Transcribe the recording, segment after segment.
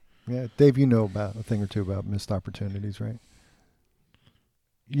Yeah, Dave, you know about a thing or two about missed opportunities, right?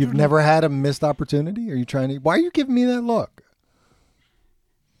 You've never had a missed opportunity? Are you trying to? Why are you giving me that look?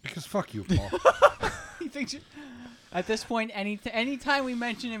 Because fuck you, Paul. He thinks at this point, any time we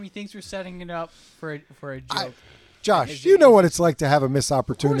mention him, he thinks we're setting it up for a joke. Josh, you know what it's like to have a missed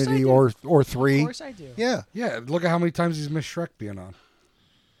opportunity or three. Of course I do. Yeah. Yeah, look at how many times he's missed Shrek being on.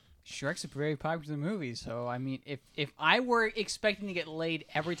 Shrek's a very popular movie, so I mean, if I were expecting to get laid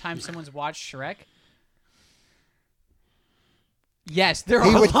every time someone's watched Shrek, yes, there are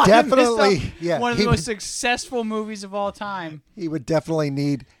He a would lot definitely- of missed yeah, one of he the most would- successful movies of all time. He would definitely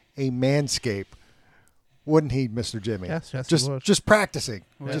need a manscape. Wouldn't he, Mr. Jimmy? Yes, he just would. just practicing.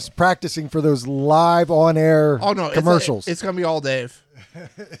 Just practicing for those live on-air Oh no, commercials. It's gonna be all Dave.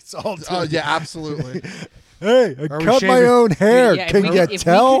 It's all Oh yeah, absolutely. Hey, I Are we cut my shaving- own hair. Yeah, Can you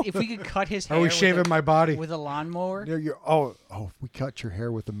tell? if we could cut his hair Are we with shaving my body? with a lawnmower? Oh, we cut your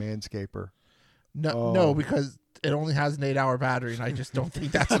hair with a manscaper. No, because it only has an 8-hour battery, and I just don't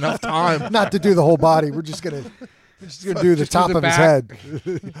think that's enough time. Not to do the whole body. We're just gonna do the Just do top the of his back.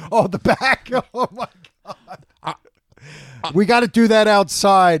 head. Oh, the back. Oh my god. We got to do that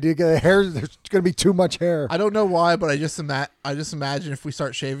outside. Hair. There's going to be too much hair. I don't know why, but I just imagine if we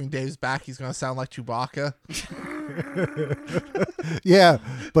start shaving Dave's back, he's gonna sound like Chewbacca. Yeah,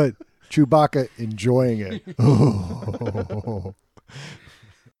 but Chewbacca enjoying it. Oh.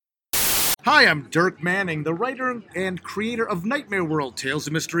 Hi, I'm Dirk Manning, the writer and creator of Nightmare World, Tales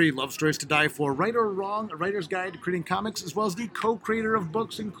of Mystery, Love Stories to Die For, Right or Wrong, A Writer's Guide to Creating Comics, as well as the co-creator of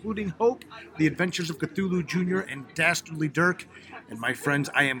books including Hope, The Adventures of Cthulhu Jr., and Dastardly Dirk. And my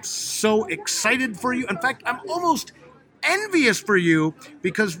friends, I am so excited for you. In fact, I'm almost envious for you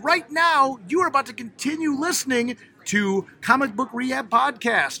because right now you are about to continue listening to Comic Book Rehab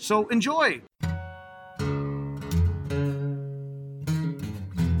Podcast. So enjoy.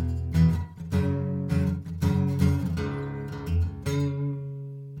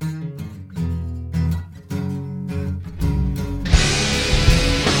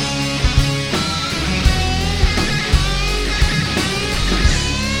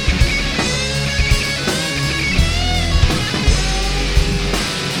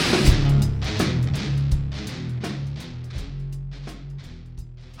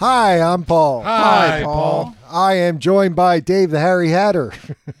 Hi, I'm Paul. Hi, Paul. I am joined by Dave the Harry Hatter.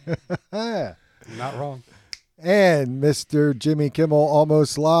 Not wrong. And Mr. Jimmy Kimmel,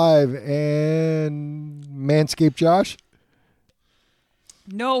 almost live, and Manscaped Josh.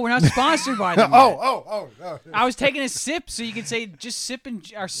 No, we're not sponsored by them. Oh. I was taking a sip, so you could say just sipping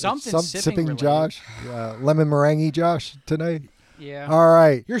or something. Sipping related. Josh. Lemon meringue Josh tonight. Yeah. All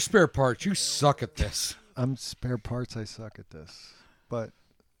right. You're spare parts. You suck at this. I'm spare parts. I suck at this. But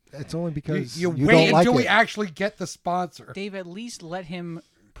it's only because You you wait don't like until we it. actually get the sponsor. Dave, at least let him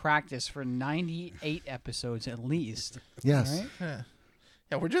practice for 98 episodes at least. Yes. Right?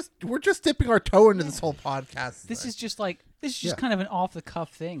 Yeah, we're just dipping our toe into this whole podcast. This thing. is just Yeah. kind of an off the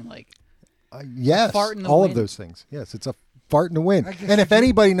cuff thing. Like, Yes. Fart in the all wind. of those things. Yes. It's a fart in the wind. I guess And if you do-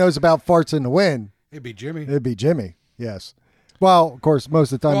 anybody knows about farts in the wind, It'd be Jimmy. it'd be Jimmy. Yes. Well, of course,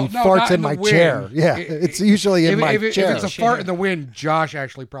 most of the time Well, he no, farts not in in the my wind. chair. Yeah. It's usually in my if chair. it's a fart in the wind, Josh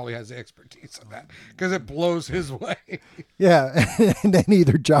actually probably has the expertise in that because it blows his way Yeah. And then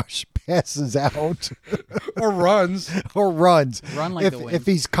either Josh passes out or runs. or runs. Run like if, the wind. if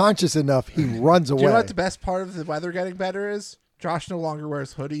he's conscious enough, he runs away. Do you know what the best part of the weather getting better is? Josh no longer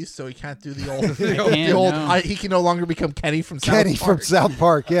wears hoodies, so he can't do the old. can't, no. He can no longer become Kenny from South Kenny Park. from South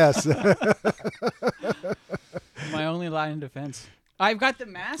Park, yes. my only line of defense. I've got the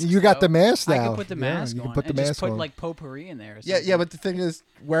mask. You got though. the mask I now. can put the Yeah, mask you on can put the and just mask put on. like potpourri in there. Or Yeah, something. but the thing is,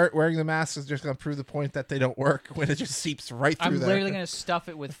 wearing the mask is just going to prove the point that they don't work when it just seeps right through I'm there. literally gonna stuff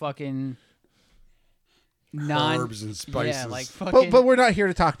it with fucking Herbs and spices. Yeah, like fucking. But we're not here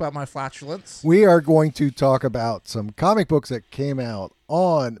to talk about my flatulence. We are going to talk about some comic books that came out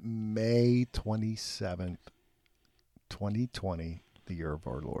on May 27th, 2020, the year of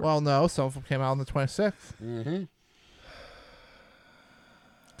our Lord. Well, no, some of them came out on the 26th. Mm-hmm.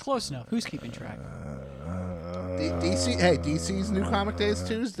 Close enough. Who's keeping track? DC's New Comic Day is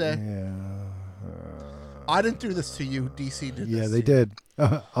Tuesday. yeah. I didn't do this to you. DC did this. Yeah, to they you. did.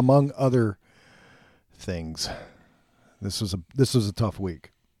 Among other things. This was a tough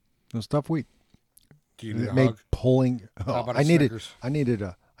week. It was a tough week. Do you need It a made hug? pulling. How about a I needed Snickers?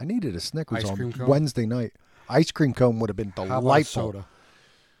 a Snickers Ice cream on cone? Wednesday night. Ice cream cone would have been How about a delightful. soda?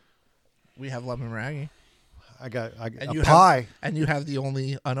 We have lemon meringue. I got And a you pie. And you have the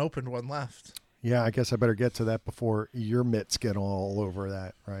only unopened one left. Yeah, I guess I better get to that before your mitts get all over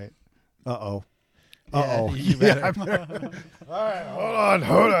that, right? Uh-oh. Uh-oh. you better.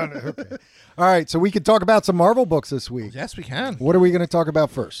 Hold on. Okay. All right, so we could talk about some Marvel books this week. Yes, we can. What are we going to talk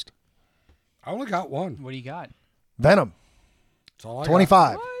about first? I only got one. What do you got? Venom, That's all I got.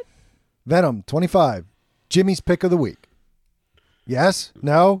 25. Venom, 25. Jimmy's pick of the week. Yes?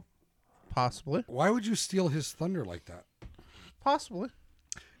 No? Possibly. Why would you steal his thunder like that? Possibly.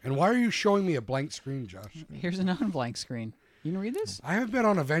 And why are you showing me a blank screen, Josh? Here's a non-blank screen. You can read this? I haven't been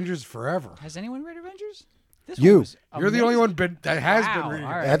on Avengers forever. Has anyone read Avengers? This You. one was You're the only amazing. one that has Wow, been reading.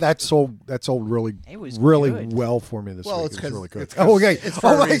 all it. right. That sold really, It was really good. well for me this Well, week. it's It was 'cause- really good. it's 'cause- Oh, okay. it's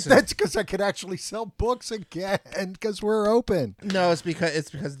for a Oh, wait, reason. that's because I could actually sell books again because we're open. No, it's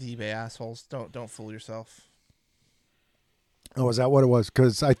because of the eBay assholes. Don't fool yourself. Oh, is that what it was?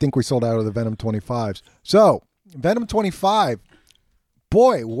 Because I think we sold out of the Venom 25s. So, Venom 25,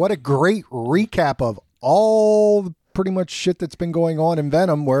 boy, what a great recap of all the pretty much shit that's been going on in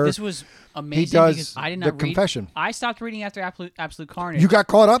Venom where This was amazing does because I did the not read. confession. I stopped reading after Absolute Carnage. you got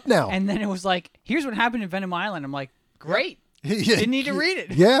caught up now. and then it was like, here's what happened in Venom Island. I'm like, great. Yeah, Didn't need to read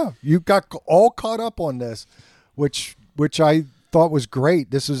it. Yeah, you got all caught up on this, which I thought was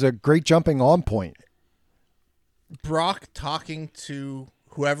great. This is a great jumping on point. Brock talking to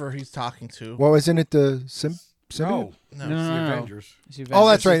whoever he's talking to. Well, isn't it the symbiote? No, No. it's No, the no, no. Avengers. It's the Oh,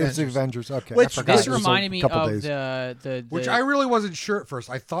 that's Avengers. right. It's the Avengers. Okay. Which- I forgot. This It was a reminded me couple of days. the Which I really wasn't sure at first.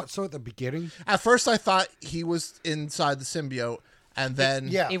 I thought so at the beginning. At first, I thought he was inside the symbiote, and then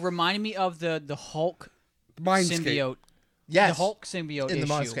Yeah. It reminded me of the Hulk Mindscape. symbiote. yes, The Hulk symbiote In the issue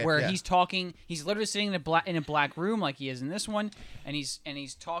Mindscape, where yeah. he's talking. He's literally sitting in a black room like he is in this one, and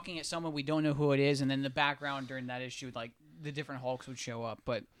he's talking at someone we don't know who it is, and then in the background during that issue, like the different Hulks would show up,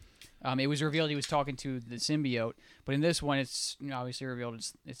 but. It was revealed he was talking to the symbiote, but in this one, it's obviously revealed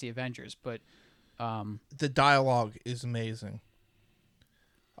it's the Avengers. But the dialogue is amazing.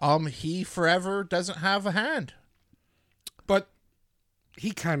 He forever doesn't have a hand. But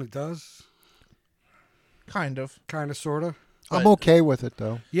he kind of does. Kind of. Kind of, sort of. I'm okay with it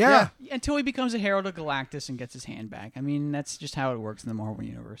though. Yeah. until he becomes a Herald of Galactus and gets his hand back, I mean that's just how it works in the Marvel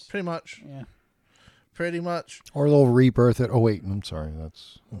universe. Pretty much. Yeah. Pretty much. Or they'll rebirth it. Oh wait, I'm sorry.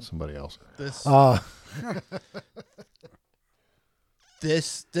 That's somebody else.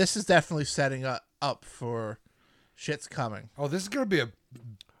 This this is definitely setting up for shit's coming. Oh, this is going to be a...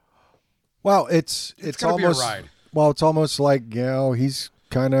 Well, it's gonna be a almost ride. Well, it's almost like he's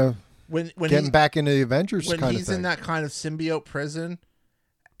kind of When getting back into the Avengers when kind of he's thing. in that kind of symbiote prison,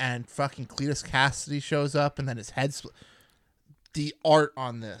 and fucking Cletus Cassidy shows up, and then his head split. The art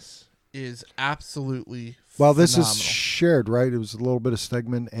on this is absolutely Well, this phenomenal. is shared, right? It was a little bit of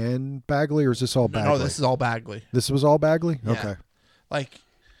Stegman and Bagley, or is this all Bagley? No, this is all Bagley. This was all Bagley? Yeah. Okay. Like,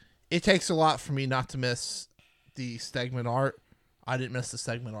 it takes a lot for me not to miss the Stegman art. I didn't miss the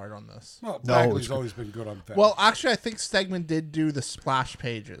Stegman art on this. Well, No, Bagley's it's good. always been good on Venom. Well, actually, I think Stegman did do the splash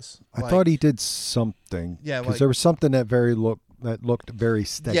pages. I Like, thought he did something. Yeah, because like- there was something that looked very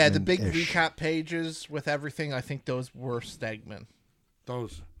Stegman. yeah, the big recap pages with everything. I think those were Stegman.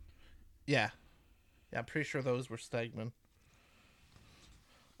 Those. Yeah, I'm pretty sure those were Stegman.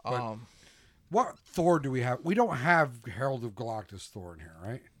 What Thor do we have? We don't have Herald of Galactus Thor in here,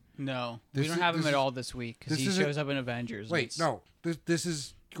 right? No, This we don't is- have him this at is- all this week because this he isn't- shows up in Avengers. Wait, It's- no. This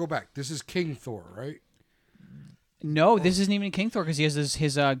is... Go back. This is King Thor, right? no, this isn't even King Thor because he has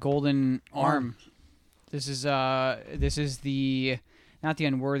his golden arm. This is the not the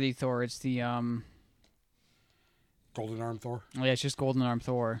unworthy Thor. It's the Golden Arm Thor. oh yeah, it's just golden arm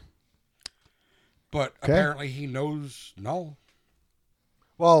Thor. But Okay. apparently he knows Null.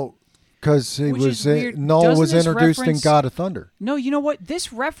 Well, because he Which was is weird. Null Doesn't was this introduced in reference- God of Thunder. No, you know what?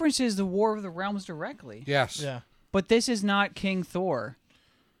 This references the War of the Realms directly. Yes. Yeah, But this is not King Thor.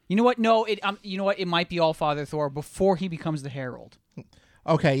 You know what? No, you know what? It might be All Father Thor before he becomes the Herald.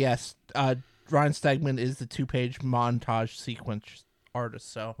 okay, yes. Ryan Stegman is the 2-page montage sequence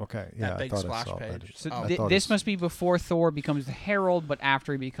artist. So Okay, yeah, that I big thought I splash saw that. page. So Oh. this it's- must be before Thor becomes the Herald, but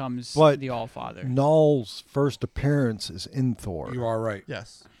after he becomes But the All Father. Null's first appearance is in Thor, You are right.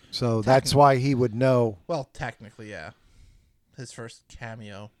 Yes. so that's why he would know. Well, technically, yeah. His first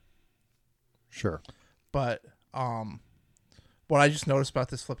cameo. Sure. But what I just noticed about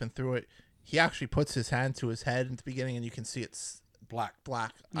this flipping through it, he actually puts his hand to his head at the beginning, and you can see it's Black.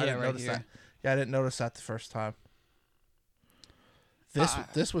 black. Yeah, I didn't right notice here. that. Yeah, I didn't notice that the first time.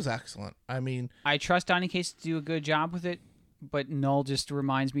 This was excellent. I mean, I trust Donny Cates to do a good job with it, but Null just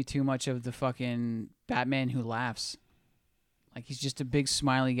reminds me too much of the fucking Batman who laughs. Like he's just a big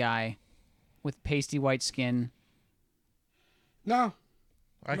smiley guy with pasty white skin. No.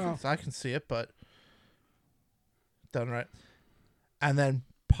 I No. can see it, but done right. And then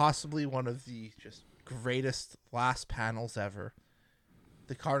possibly one of the just greatest last panels ever.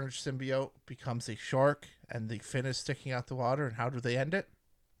 The Carnage symbiote becomes a shark, and the fin is sticking out the water. And how do they end it?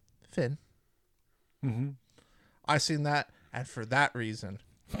 Fin. Mm-hmm. I seen that, and for that reason,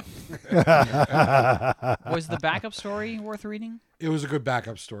 Was the backup story worth reading? It was a good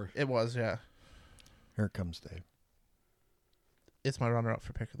backup story. it was, yeah. Here it comes, Dave. It's my runner-up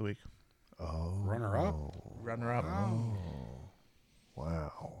for pick of the week. Oh. Runner up. Runner-up.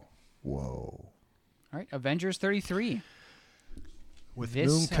 Wow. Whoa. All right, Avengers 33. With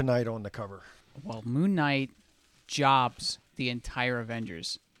This- Moon Knight on the cover. Well, Moon Knight jobs the entire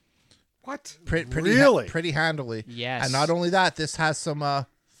Avengers. What? Pretty Really? pretty handily. Yes. And not only that, this has some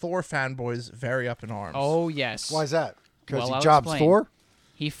Thor fanboys very up in arms. Oh, yes. Why is that? Because Well, he I'll jobs explain. Thor?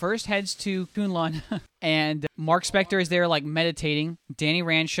 He first heads to Kunlun, and Mark Spector is there, like, meditating. Danny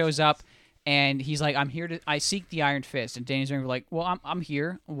Rand shows up, and he's like, I seek the Iron Fist. And Danny's like, well, I'm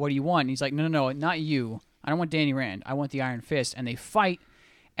here. What do you want? And he's like, no, not you. I don't want Danny Rand. I want the Iron Fist. And they fight,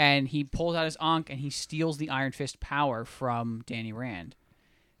 and he pulls out his Ankh, and he steals the Iron Fist power from Danny Rand.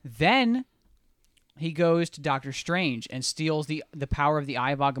 Then he goes to Doctor Strange and steals the power of the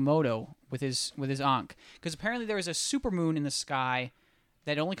Eye of Agamotto with his Ankh. Because apparently there is a supermoon in the sky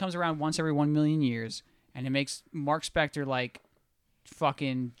that only comes around once every 1 million years, and it makes Mark Spector like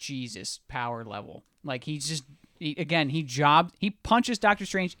fucking Jesus power level. Like he punches Doctor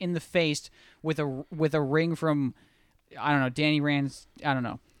Strange in the face with a ring from, I don't know, Danny Rand's, I don't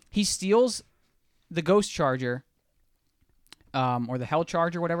know. He steals the Ghost Charger, or the Hell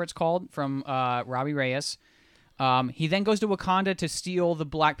Charger, whatever it's called, from Robbie Reyes. He then goes to Wakanda to steal the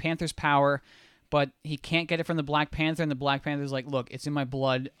Black Panther's power, but he can't get it from the Black Panther, and the Black Panther's like, look, it's in my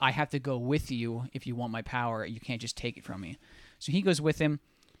blood. I have to go with you if you want my power. You can't just take it from me. So he goes with him,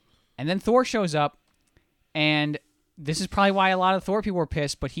 and then Thor shows up, and this is probably why a lot of Thor people were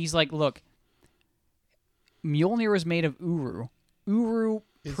pissed, but he's like, look, Mjolnir was made of Uru. Uru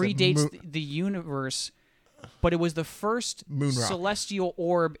Is a predates mo- the universe, but it was the first Moon rock. celestial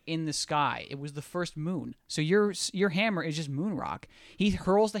orb in the sky. It was the first moon. So your hammer is just moon rock. He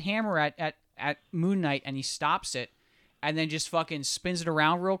hurls the hammer at Moon Knight, and he stops it, and then just fucking spins it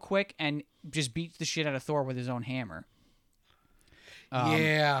around real quick and just beats the shit out of Thor with his own hammer.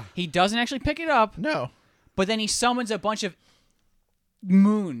 Yeah. He doesn't actually pick it up, No. but then he summons a bunch of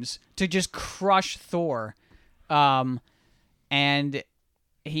moons to just crush Thor. And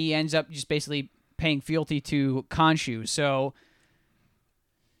he ends up just basically paying fealty to Khonshu. So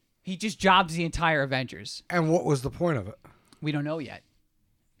he just jobs the entire Avengers. And what was the point of it? We don't know yet.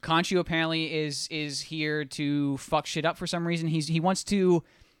 Khonshu apparently is here to fuck shit up for some reason. He's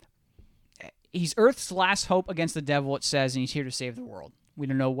Earth's last hope against the devil, it says, and he's here to save the world. We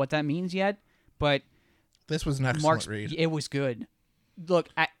don't know what that means yet, but This was an excellent Mark's read. it was good. Look,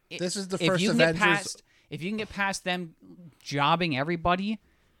 This is the if first you can get Avengers. if you can get past them jobbing everybody,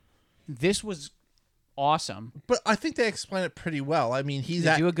 this was awesome. But I think they explain it pretty well. I mean,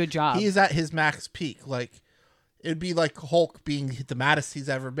 They do a good job. He is at his max peak. Like, it'd be like Hulk being the maddest he's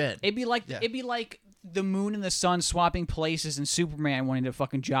ever been. It'd be like the moon and the sun swapping places and Superman wanting to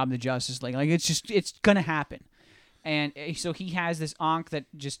fucking job the Justice League. Like it's gonna happen. And so he has this Ankh that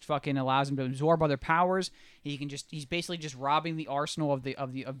just fucking allows him to absorb other powers. He's basically just robbing the arsenal of the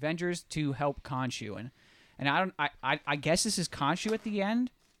Avengers to help Khonshu. And I guess this is Khonshu at the end.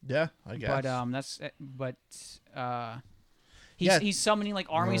 Yeah, I guess. He's summoning like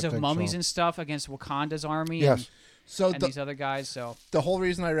armies I of think mummies so. and stuff against Wakanda's army. Yes. So and these other guys. So the whole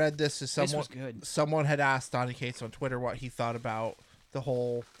reason I read this is This was good. someone had asked Donnie Cates on Twitter what he thought about the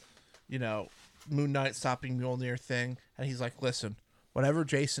whole, Moon Knight stopping Mjolnir thing, and he's like, "Listen, whatever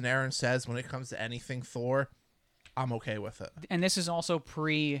Jason Aaron says when it comes to anything Thor, I'm okay with it." and this is also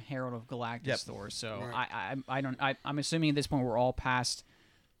pre Herald of Galactus Yep. Thor. So I'm assuming at this point we're all past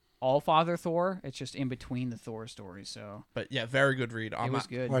All Father Thor. It's just in between the Thor stories. So But yeah, very good read. it was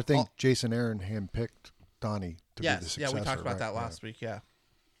good. Well, I think Jason Aaron handpicked Donnie to be the Yes, successor. we talked about that right? last week. Yeah.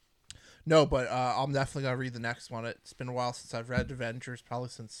 No, but I'm definitely gonna read the next one. It's been a while since I've read Avengers, probably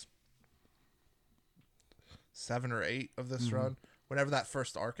since 7 or 8 of this run. Whenever that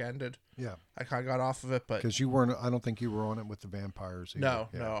first arc ended, Yeah, I kind of got off of it. But because you weren't. I don't think you were on it with the vampires. Either.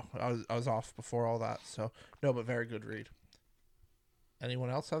 no, I was off before all that. So no, but very good read. Anyone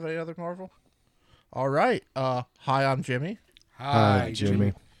else have any other Marvel? All right. Hi, I'm Jimmy. Hi,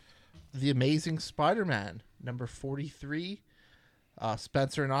 Jimmy. The Amazing Spider-Man, number 43.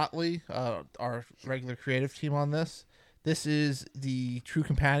 Spencer and Otley, our regular creative team on this. This is the True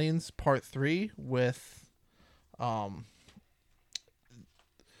Companions Part 3 with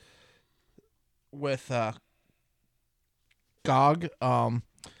Gog.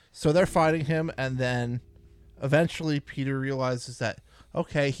 So they're fighting him, and then eventually Peter realizes that,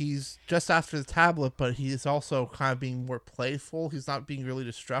 okay, he's just after the tablet, but he is also kind of being more playful. He's not being really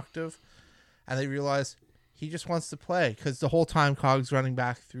destructive. And they realize he just wants to play, because the whole time Cog's running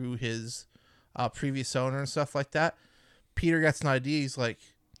back through his previous owner and stuff like that. Peter gets an idea. He's like,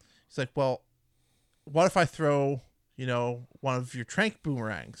 well, what if I throw, one of your trank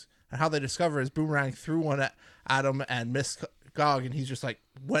boomerangs? And how they discover is Boomerang threw one at him and missed Gog, and he's just like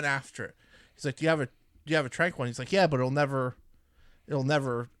went after it. He's like, do you have a trank one? He's like, yeah, but it'll never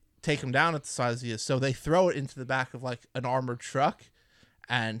take him down at the size he is. So they throw it into the back of like an armored truck,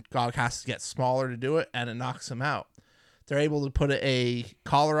 and Gog has to get smaller to do it, and it knocks him out. They're able to put a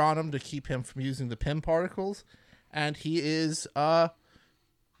collar on him to keep him from using the Pym particles, and he is the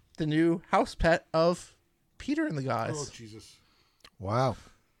new house pet of Peter and the guys. Oh, Jesus. Wow.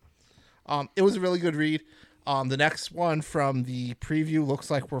 It was a really good read. The next one from the preview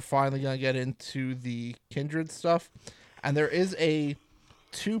looks like we're finally going to get into the Kindred stuff. And there is a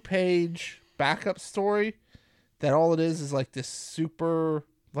 2-page backup story that all it is like this super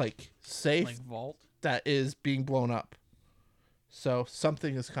safe Like vault. that is being blown up. So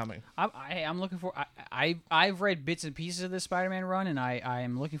something is coming. I'm looking for. I've read bits and pieces of this Spider-Man run, and I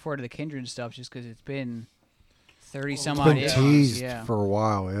am looking forward to the Kindred stuff just because it's been 30 some It's odd been issues. teased Yeah. for a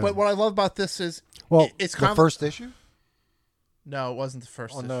while. Yeah. But what I love about this is, well, it's the kind of first issue no, it wasn't the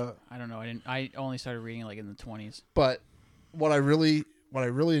first on issue. the. I don't know. I only started reading like in the 20s. But what I really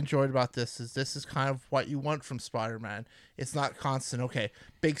enjoyed about this is kind of what you want from Spider-Man. It's not constant. Okay,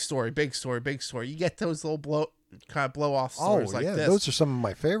 big story, big story, big story. You get those little blow off Oh stories like yeah, this, those are some of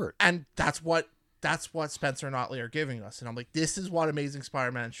my favorite. and that's what Spencer and Otley are giving us. And I'm like, this is what Amazing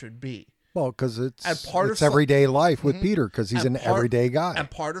Spider-Man should be. Well, because And it's part of everyday life with Peter, because he's And an part- everyday guy.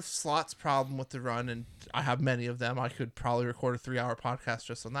 And part of Slot's problem with the run, and I have many of them. I could probably record a 3-hour podcast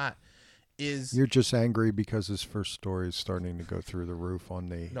just on that. Is You're just angry because his first story is starting to go through the roof on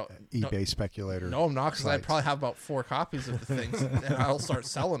the No, eBay speculator. No, I'm not, because I sites. probably have about 4 copies of the things, and I'll start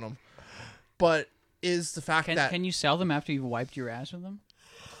selling them. But is the fact that Can you sell them after you've wiped your ass with them?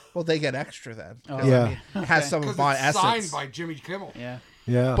 well, they get extra then. Oh, 'Cause, Yeah. I mean, it has some of Because my it's signed essence. by Jimmy Kimmel. Yeah.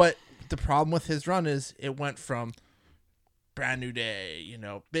 Yeah, But the problem with his run is it went from brand new day,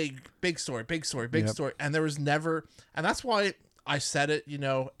 big story, big story, big Yep. story, and there was never, and that's why I said it.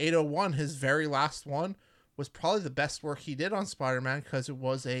 801, his very last one, was probably the best work he did on Spider-Man, because it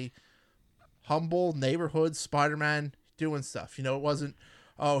was a humble neighborhood Spider-Man doing stuff. It wasn't,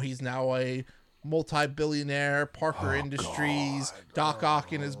 oh, he's now a multi-billionaire, Parker Industries, Doc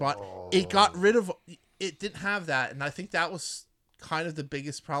Ock in his body. It got rid of, it didn't have that, and I think that was kind of the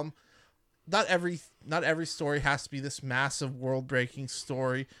biggest problem. Not every story has to be this massive world-breaking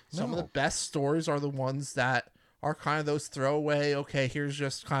story. Some of the best stories are the ones that are kind of those throwaway, okay, here's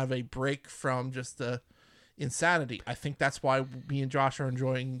just kind of a break from just the insanity. I think that's why me and Josh are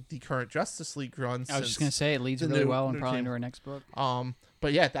enjoying the current Justice League run. I was just gonna say it leads the really new- well and new probably team. into our next book.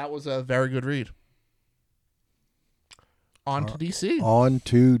 But yeah, that was a very good read. On to DC. on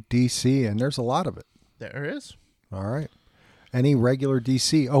to DC, and there's a lot of it. There is. All right. Any regular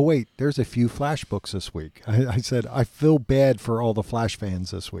DC? Oh, wait, there's a few Flash books this week. I said I feel bad for all the Flash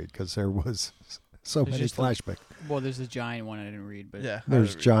fans this week because there was so many just Flash books. Well, there's the giant one I didn't read, but Yeah.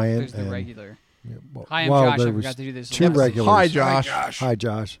 There's Giant. there's the and, regular. yeah, well, Hi, I'm well, Josh. I there was forgot to do this. two last- regulars. Hi, Josh. Hi,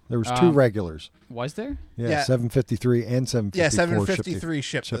 Josh. There was two regulars. Was there? Yeah, Yeah. 753 and 754. Yeah, 753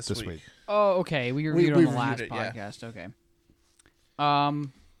 shipped shipped this week. Oh, okay. We reviewed it on we the last reviewed it, yeah. podcast. Okay.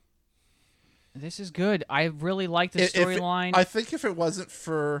 This is good. I really like the If it- storyline. I think if it wasn't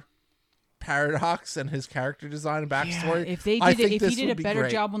for Paradox and his character design and backstory, if they I did think if this he did would a be better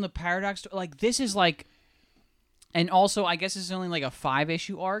great. job on the Paradox, this is like, and also I guess this is only like a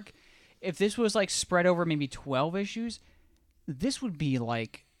 5-issue arc. If this was like spread over maybe 12 issues, this would be one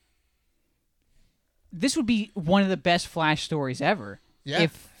of the best Flash stories ever. Yeah.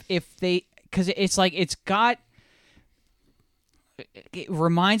 If they, because it's like it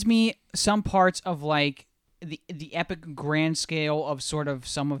reminds me some parts of like the epic grand scale of sort of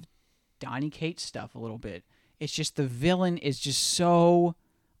some of Donny Cates stuff a little bit. It's just the villain is just so,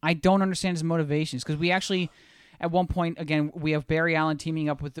 I don't understand his motivations, because we actually at one point again we have Barry Allen teaming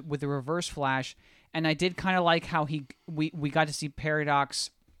up with the Reverse Flash, and I did kind of like how we got to see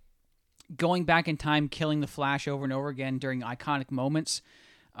Paradox going back in time, killing the Flash over and over again during iconic moments.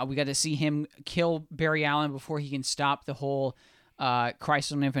 We got to see him kill Barry Allen before he can stop the whole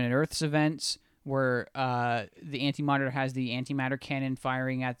Crisis on Infinite Earths events, where the Antimatter has the antimatter cannon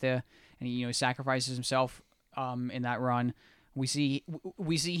firing at and he sacrifices himself in that run. We see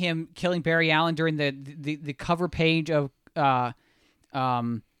him killing Barry Allen during the cover page of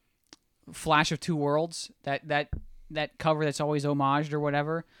Flash of Two Worlds, that cover that's always homaged or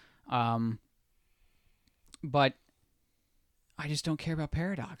whatever. But I just don't care about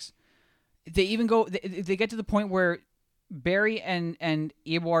Paradox. They even go. They get to the point where Barry and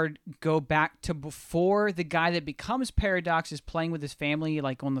Eobard go back to before the guy that becomes Paradox is playing with his family,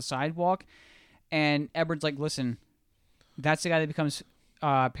 like on the sidewalk, and Edward's like, "Listen, that's the guy that becomes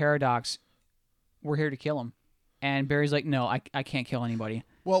Paradox. We're here to kill him." And Barry's like, "No, I can't kill anybody."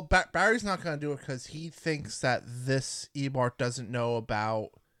 Well, Barry's not going to do it because he thinks that this Eobard doesn't know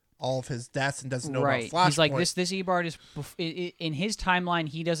about all of his deaths and doesn't know about Flashpoint. He's like, this Eobard is in his timeline.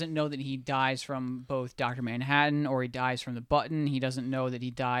 He doesn't know that he dies from both Dr. Manhattan or he dies from the Button. He doesn't know that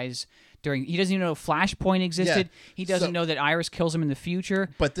he dies during. He doesn't even know Flashpoint existed. Yeah. He doesn't know that Iris kills him in the future.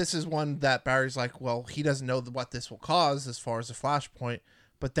 But this is one that Barry's like, well, he doesn't know what this will cause as far as the Flashpoint.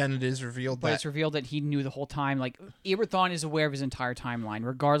 But then it is revealed But it's revealed that he knew the whole time. Like, Eobard Thawne is aware of his entire timeline,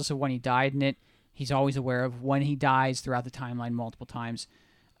 regardless of when he died in it. He's always aware of when he dies throughout the timeline multiple times.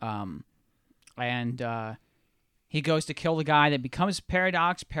 And he goes to kill the guy that becomes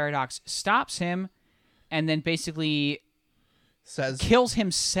Paradox. Paradox stops him and then basically kills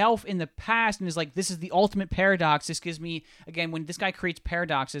himself in the past and is like, this is the ultimate Paradox. This gives me, again, when this guy creates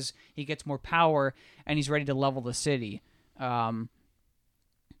paradoxes, he gets more power and he's ready to level the city.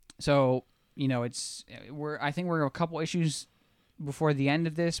 So, you know, I think we're a couple issues before the end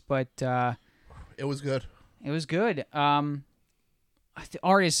of this, but it was good. It was good. The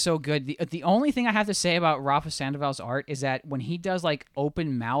art is so good. The only thing I have to say about Rafa Sandoval's art is that when he does like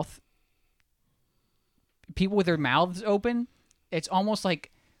open mouth, people with their mouths open, it's almost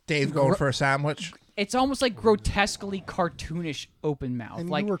like Dave going for a sandwich. It's almost like grotesquely cartoonish open mouth. And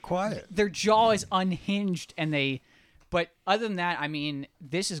like you were quiet. Their jaw is unhinged, and they. But other than that, I mean,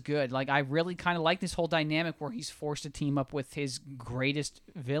 this is good. Like, I really kind of like this whole dynamic where he's forced to team up with his greatest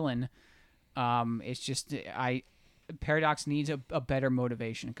villain. It's just Paradox needs a better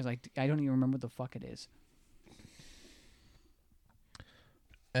motivation because I don't even remember what the fuck it is.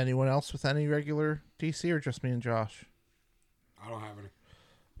 Anyone else with any regular DC or just me and Josh? I don't have any.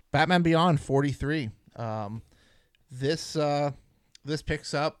 Batman Beyond 43. This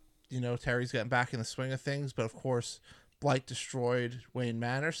picks up. You know, Terry's getting back in the swing of things, but of course, Blight destroyed Wayne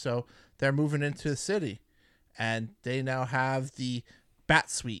Manor, so they're moving into the city, and they now have the Bat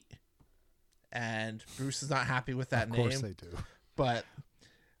Suite. And Bruce is not happy with that name. Of course they do. But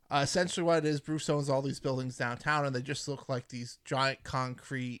essentially what it is, Bruce owns all these buildings downtown, and they just look like these giant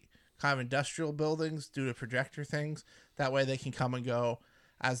concrete kind of industrial buildings due to projector things. That way they can come and go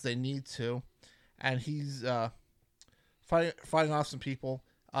as they need to. And he's fighting off some people.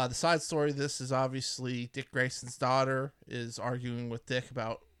 The side story of this is obviously Dick Grayson's daughter is arguing with Dick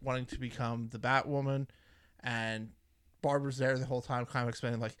about wanting to become the Batwoman. And Barbara's there the whole time kind of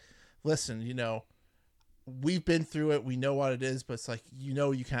explaining, like, listen, you know, we've been through it. We know what it is, but it's like, you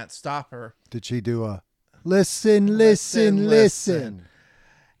know, you can't stop her. Did she do a listen?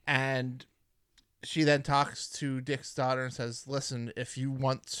 And she then talks to Dick's daughter and says, listen, if you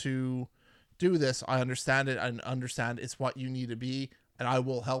want to do this, I understand it. I understand it's what you need to be, and I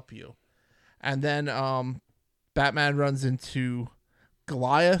will help you. And then Batman runs into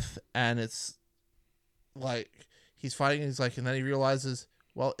Goliath, and it's like he's fighting, and he's like, and then he realizes,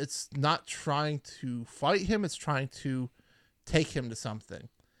 well, it's not trying to fight him, it's trying to take him to something.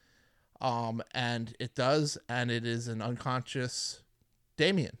 And it does, and it is an unconscious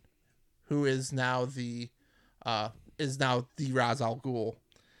Damian, who is now the Ra's al Ghul.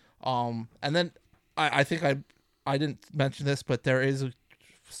 And then I think I didn't mention this, but there is a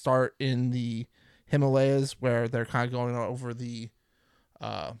start in the Himalayas where they're kind of going over the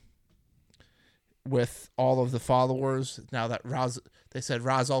with all of the followers. Now that they said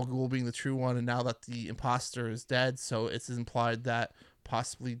Ra's al Ghul being the true one, and now that the imposter is dead, so it's implied that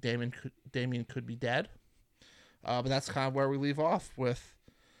possibly Damian could be dead. But that's kind of where we leave off, with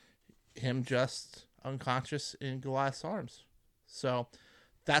him just unconscious in Goliath's arms. So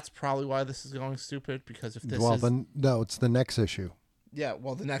that's probably why this is going stupid, because if this no, it's the next issue. Yeah,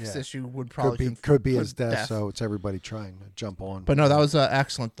 well, the next issue would probably could be his death, so it's everybody trying to jump on. But no, that was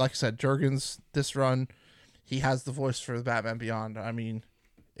excellent. Like I said, Jurgens, this run, he has the voice for the Batman Beyond. I mean,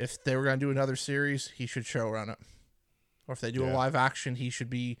 if they were going to do another series, he should showrun it. Or if they do a live action, he should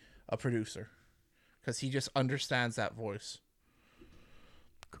be a producer, because he just understands that voice.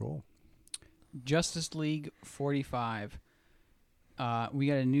 Cool. Justice League 45. We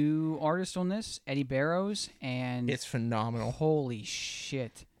got a new artist on this, Eddie Barrows, and it's phenomenal. Holy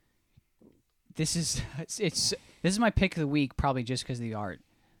shit! This is my pick of the week, probably just because of the art.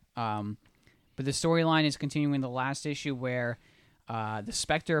 But the storyline is continuing the last issue, where The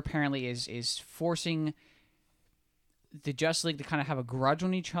Spectre apparently is forcing the Justice League to kind of have a grudge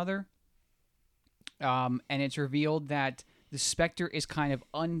on each other. And it's revealed that the Spectre is kind of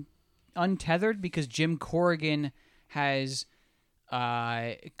untethered because Jim Corrigan has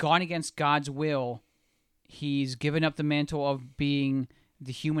gone against God's will. He's given up the mantle of being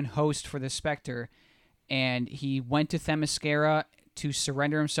the human host for the Spectre, and he went to Themyscira to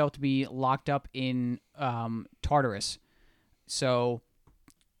surrender himself to be locked up in Tartarus. So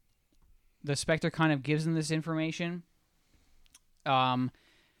the Spectre kind of gives him this information, and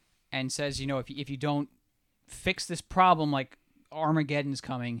says, if you don't fix this problem, like Armageddon's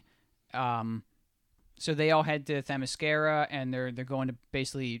coming. So they all head to Themyscira, and they're going to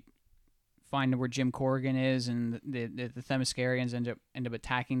basically find where Jim Corrigan is, and the Themyscirians end up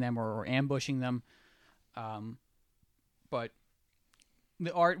attacking them or ambushing them. But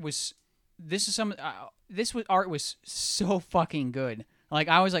the art was art was so fucking good. Like,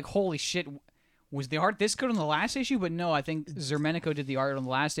 I was like, holy shit, was the art this good on the last issue? But no, I think Zermenico did the art on the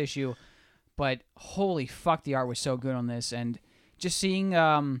last issue. But holy fuck, the art was so good on this, and just seeing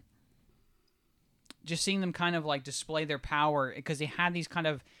them kind of like display their power, because they had these kind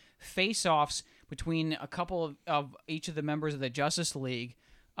of face-offs between a couple of each of the members of the Justice League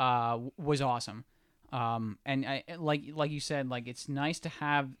was awesome. And like you said, like, it's nice to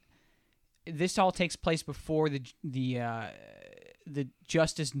have this. All takes place before the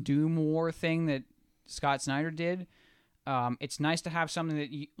Justice Doom War thing that Scott Snyder did. It's nice to have something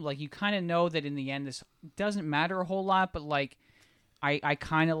that you kind of know that in the end this doesn't matter a whole lot, but like I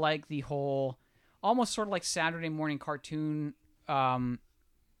kind of like the whole almost sort of like Saturday morning cartoon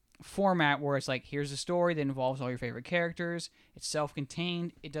format, where it's like, here's a story that involves all your favorite characters. It's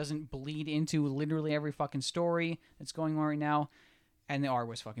self-contained. It doesn't bleed into literally every fucking story that's going on right now. And the art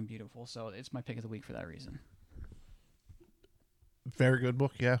was fucking beautiful. So it's my pick of the week for that reason. Very good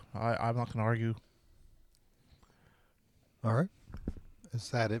book. Yeah, I'm not going to argue. All right. Is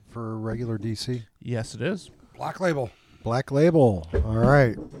that it for regular DC? Yes, it is. Black Label. Black Label. All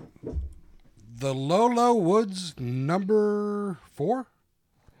right. The Lolo Woods number 4?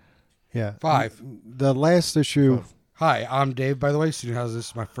 Yeah. 5. The last issue. Hi, I'm Dave, by the way. Student House, this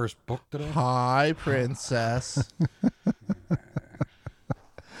is my first book today. Hi, Princess.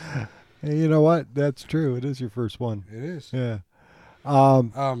 Hey, you know what? That's true. It is your first one. It is. Yeah.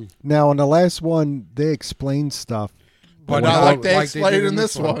 Now, on the last one, they explained stuff. But not not like they did explained in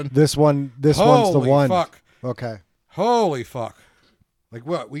this one. This one's the Holy one. fuck. Okay. Holy fuck. Like,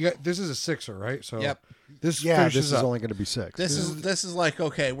 what? We got, this is a 6er, right? So Yep. This Yeah, finishes this is up. only going to be 6. This is like,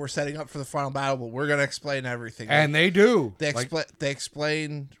 okay, we're setting up for the final battle, but we're going to explain everything. And they do. They Like,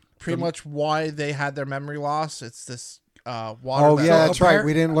 explain pretty much why they had their memory loss. It's this water. Oh, that- yeah, So that's right.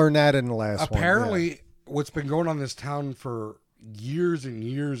 We didn't learn that in the last one. apparently, what's been going on in this town for years and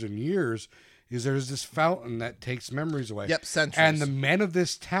years and years is there's this fountain that takes memories away. Yep, centuries. And the men of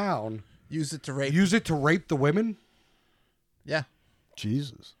this town Use it to rape. use it to rape the women. Yeah. Yeah.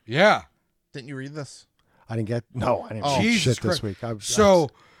 Jesus. Yeah. Didn't you read this? I didn't get... No, I didn't Oh, read Jesus shit this Christ. week. I was So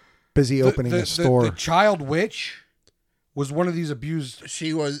busy opening the store. The child witch was one of these abused,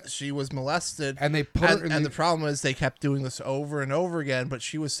 She was molested, and they put her in and the problem is they kept doing this over and over again. But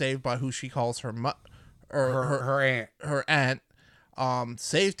she was saved by who she calls her her aunt. her aunt.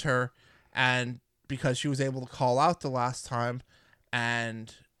 Saved her, and because she was able to call out the last time,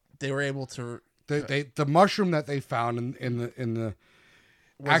 and they were able to. The mushroom that they found in the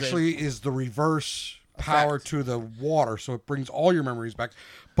actually is the reverse power Effect. to the water, so it brings all your memories back,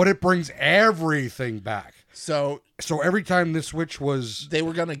 but it brings everything back. So every time this witch was they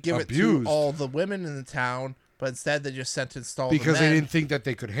were going to give abused, it to all the women in the town, but instead they just sentenced all because the men. they didn't think that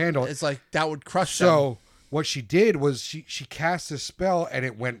they could handle it. It's like that would crush them. So what she did was she cast a spell and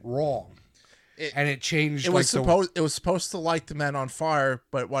it went wrong, and it changed. It was like it was supposed to light the men on fire,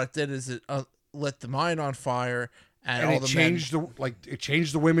 but what it did is it lit the mine on fire, and all it the changed men. it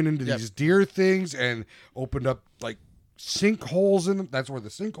changed the women into Yep. these deer things and opened up like sinkholes in them. That's where the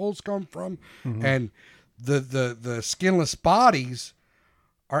sinkholes come from, and the skinless bodies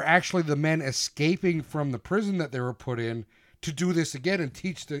are actually the men escaping from the prison that they were put in to do this again and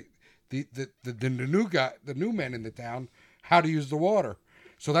teach the new men in the town how to use the water.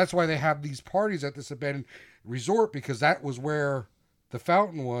 So that's why they have these parties at this abandoned resort, because that was where the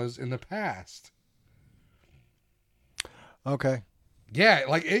fountain was in the past. Okay. Yeah,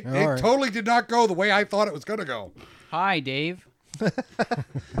 like it right. totally did not go the way I thought it was going to go. Hi, Dave.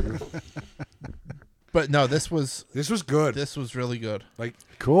 But no, this was good. this was really good. Like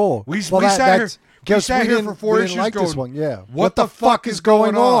Cool. we Well, sat here. that's- We guess sat here didn't- for 4 we didn't issues like going, this one. Yeah. What the fuck is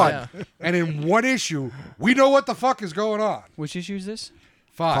going on? Yeah. And in one issue, we know what the fuck is going on. Which issue is this?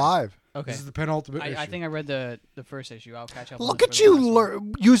 5. Okay. This is the penultimate issue. I think I read the first issue. I'll catch up. Look on at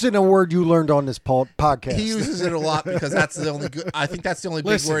you using a word you learned on this podcast. He uses it a lot because that's the only good. I think that's the only big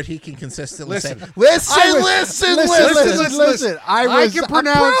Listen. word he can consistently Listen. say. Listen, I was- listen. listen. I I was can I'm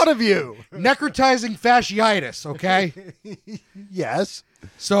pronounce- proud of you. Necrotizing fasciitis, okay? Yes.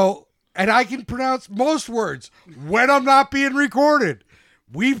 So, and I can pronounce most words when I'm not being recorded.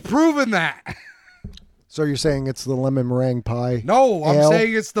 We've proven that. So you're saying it's the lemon meringue pie? No, I'm Ale?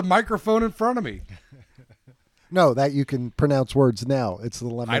 saying it's the microphone in front of me. No, that you can pronounce words now. It's the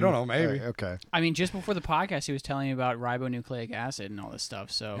lemon. I don't know, maybe. Okay. I mean, just before the podcast, he was telling me about ribonucleic acid and all this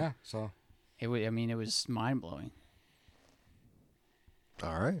stuff. So Yeah, so it was mind blowing.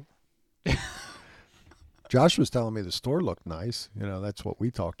 All right. Josh was telling me the store looked nice. You know, that's what we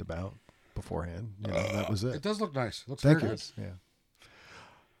talked about beforehand. You know, that was it it. does look nice. Looks Thank very you. Yeah.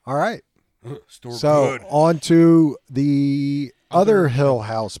 All right. good. Store So good. on to the other Hill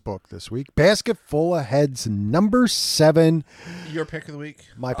House book this week. Basket Full of Heads, number 7. Your pick of the week.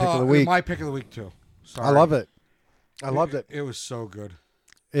 My pick of the week. My pick of the week too. Sorry. I love it. I loved it. It was so good.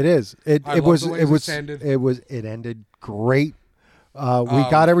 It is. It I it love was the way it was this ended. it ended great. We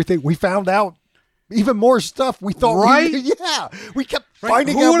got everything. We found out even more stuff we thought. Right? Yeah. We kept Right?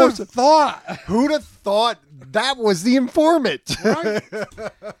 finding Who out would more have stuff. thought? Who'd have thought that was the informant? Right?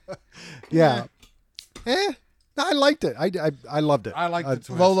 Yeah. I liked it. I loved it. I liked it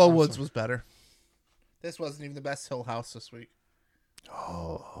too. Lola I'm Woods sorry. was better. This wasn't even the best Hill House this week.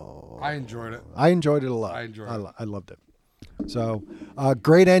 I enjoyed it. I enjoyed it a lot. I enjoyed it. I loved it. So,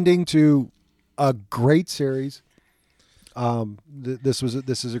 great ending to a great series. This is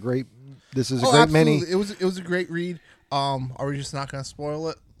a great mini. It was a great read. Are we just not going to spoil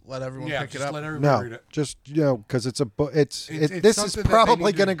it? Let everyone Yeah, pick it just up. let everybody read No, it. just because it's a book. It's This is something that they probably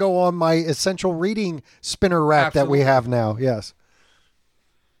need to- going to go on my essential reading spinner rack that we Absolutely. have now. Yes.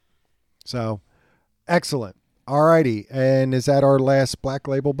 So, excellent. All righty, and is that our last Black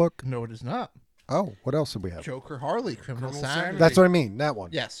Label book? No, it is not. Oh, what else did we have? Joker Harley, Criminal Criminal Sanity. Sanity. That's what I mean. That one.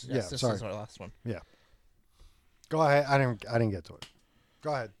 Yes, Yeah. this Sorry. is our last one. Yeah. Go ahead. I didn't get to it.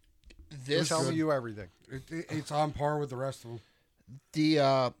 Go ahead. This Tell me you everything. It's on par with the rest of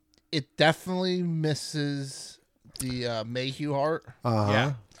them. it definitely misses the Mayhew art,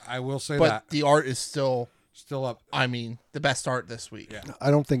 Uh-huh. I will say but that. the art is still, Still up. I mean, the best art this week. Yeah. I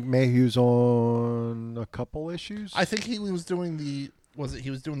don't think Mayhew's on a couple issues. I think he was doing he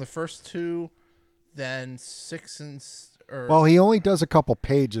was doing the first 2, then 6 or Well, he only does a couple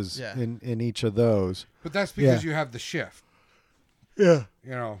pages Yeah. in each of those. But that's because Yeah. you have the shift, Yeah.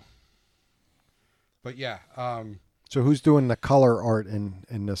 you know. But yeah, So who's doing the color art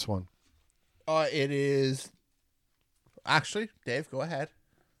in this one? it is actually Dave. Go ahead.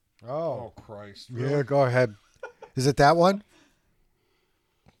 oh Christ. Yeah, go ahead. Is it that one?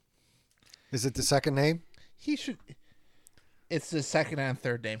 Is it the second name? He should. It's the second and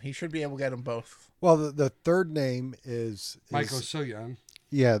third name. He should be able to get them both. Well, the third name is Michael So Young.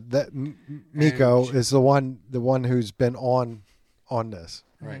 Yeah, that Miko And- is the one who's been on this.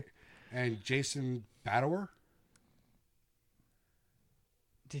 Right. And Jason Badower?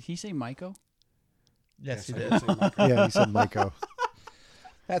 Did he say Maiko? Yes, he I did. would say Michael. Yeah, he said Miko.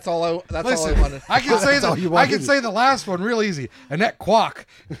 That's all I. That's Listen, all I wanted. I can say That's all you I can wanted. say the last one real easy. Annette Kwok.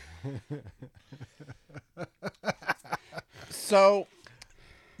 So,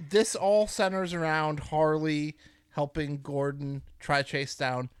 this all centers around Harley helping Gordon try to chase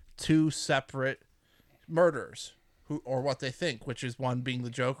down 2 separate murderers, or what they think, which is one being the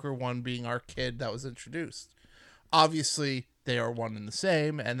Joker, one being our kid that was introduced. Obviously, they are one and the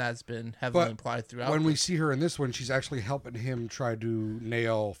same, and that's been heavily But implied throughout. When we see her in this one, she's actually helping him try to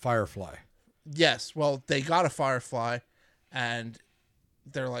nail Firefly. Yes, well, they got a Firefly, and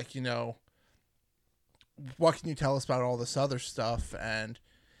they're like, what can you tell us about all this other stuff? And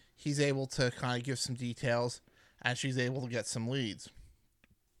he's able to kind of give some details, and she's able to get some leads.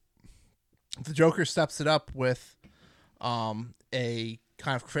 The Joker steps it up with a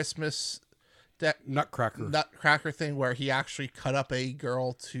kind of Christmas nutcracker thing where he actually cut up a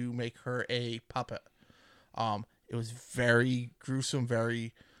girl to make her a puppet. It was very gruesome,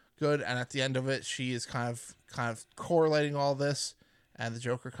 very good, and at the end of it, she is kind of correlating all this, and the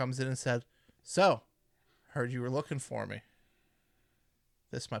Joker comes in and said, "So, heard you were looking for me."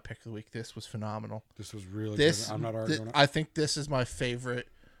 This is my pick of the week. This was phenomenal. This was really This good. I'm not arguing it. I think this is my favorite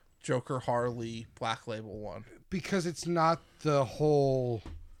Joker Harley Black Label one. Because it's not the whole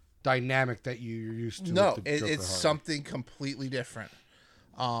dynamic that you're used to. No, with the Joker it's Harley. something completely different.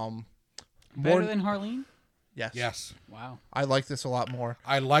 Better More than Harleen? yes, Yes, Wow. I like this a lot more.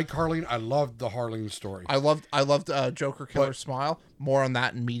 I like Harleen. I loved the Harleen story. I loved Joker Killer But- Smile. More on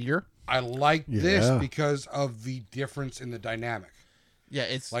that in Meteor. I like this Yeah. because of the difference in the dynamic. Yeah,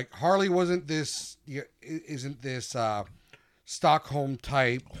 it's Like Harley isn't this Stockholm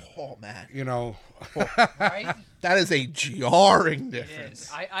type, oh man, you know. Right? that is a jarring It difference.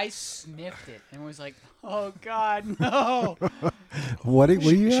 is. I sniffed it and was like, oh, God, no. What do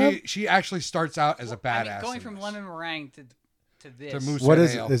you have? She actually starts out as a badass. I mean, going in from this. lemon meringue to this. To Moose What Head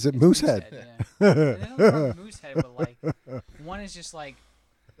is Ale. it? Is it Moosehead? Yeah. And then Moosehead, but like, one is just like,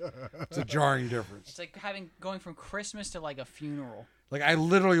 It's a jarring difference. it's like going from Christmas to like a funeral. Like I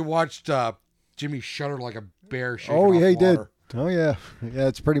literally watched Jimmy shudder like a bear. Shaking Oh off yeah, he did. water. Oh yeah, yeah.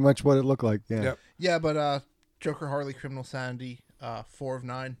 It's pretty much what it looked like. Yeah. Yep. Yeah, but Joker Harley Criminal Sanity, 4 of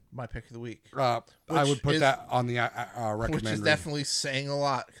 9, my pick of the week. I Which would put is- that on the recommend. Which is rating. definitely saying a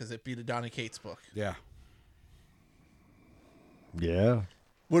lot because it beat a Donny Cates book. Yeah. Yeah.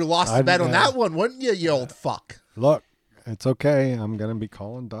 Would have lost the I'd- bet on yeah. that one, wouldn't you, you old fuck? Look, it's okay. I'm gonna be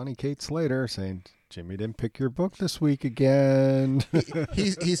calling Donnie Cates later, saying Jimmy didn't pick your book this week again.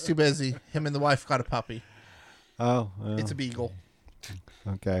 He's too busy. Him and the wife got a puppy. Oh, well, It's a beagle.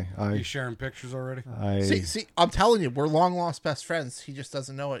 okay. Are you sharing pictures already? See, I'm telling you, we're long lost best friends. He just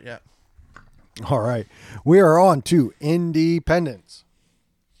doesn't know it yet. All right. We are on to Independence.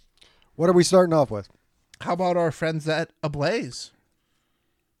 What are we starting off with? How about our friends at Ablaze?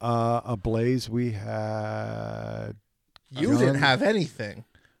 Ablaze. We had. You Gung- didn't have anything,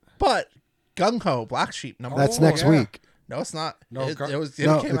 but Gung Ho Black Sheep number. That's Oh, next yeah. week. No, it's not. No, it, Gung- it was.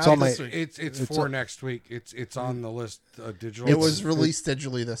 No, It came it's out on this my- week. It's It's for next week. It's on the list digital. It was released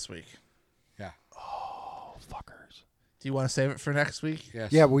digitally this week. Yeah. Oh, fuckers. Do you want to save it for next week?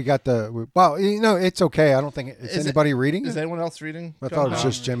 Yes. Yeah, we got the. Well, it's okay. I don't think is Is it- anybody reading Is it. anyone else reading? I thought it was Gung Ho?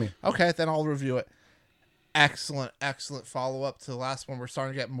 just Jimmy. Okay, then I'll review it. Excellent follow up to the last one. We're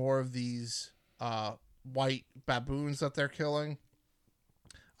starting to get more of these white baboons that they're killing.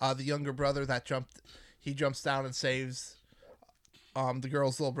 The younger brother that jumps down and saves the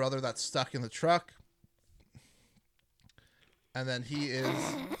girl's little brother that's stuck in the truck. And then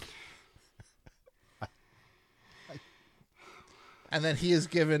he is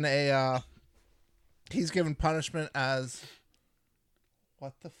given he's given punishment as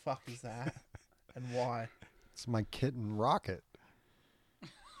what the fuck is that? And why? It's my kitten Rocket.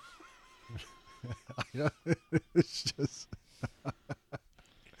 I know, it's just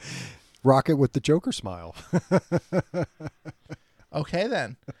Rocket with the Joker smile. Okay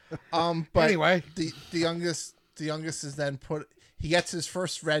then. But Anyway. the youngest is then he gets his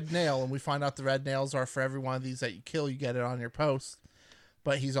first red nail, and we find out the red nails are for every one of these that you kill, you get it on your post.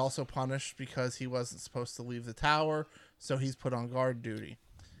 But he's also punished because he wasn't supposed to leave the tower, so he's put on guard duty.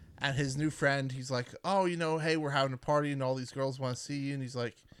 And his new friend, he's like, oh, hey, we're having a party and all these girls want to see you. And he's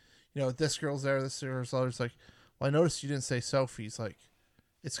like, this girl's there, this girl's there. He's like, well, I noticed you didn't say Sophie. He's like,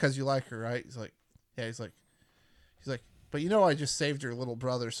 it's because you like her, right? He's like, yeah. He's like, but I just saved your little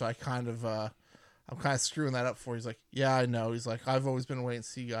brother, so I'm kind of screwing that up for you. He's like, yeah, I know. He's like, I've always been a wait and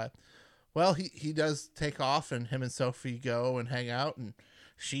see guy. Well, he does take off, and him and Sophie go and hang out, and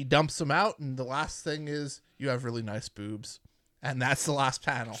she dumps him out, and the last thing is, you have really nice boobs. And that's the last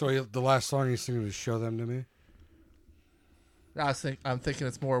panel. So the last song he's singing is "Show Them to Me." I'm thinking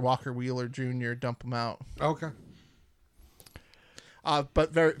it's more Walker Wheeler Jr. Dump him out. Okay.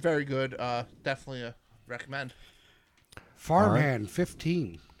 But very, very good. Definitely a recommend. Farmhand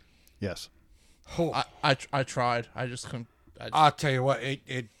 15. Yes. Oh, I tried. I just couldn't. I'll tell you what,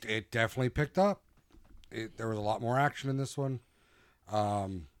 it definitely picked up. There was a lot more action in this one.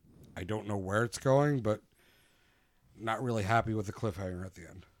 I don't know where it's going, but not really happy with the cliffhanger at the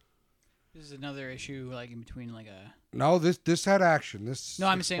end. This is another issue, like in between, like a. No, this had action. No,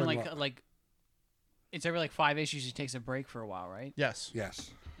 I'm saying explained a lot. like it's every 5 issues. He takes a break for a while, right? Yes.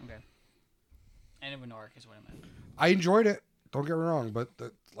 Yes, Okay. End of an arc is what I meant. I enjoyed it. Don't get me wrong, but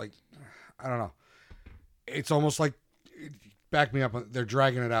I don't know. It's almost like back me up. They're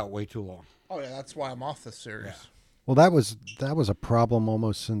dragging it out way too long. Oh yeah, that's why I'm off this series. Yeah. Well, that was a problem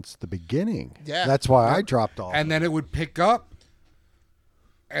almost since the beginning. Yeah. That's why I dropped off. And then it would pick up,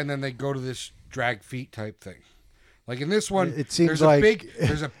 and then they go to this drag feet type thing. Like in this one, It seems there's like-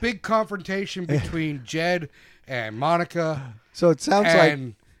 there's a big confrontation between Jed and Monica, so it sounds like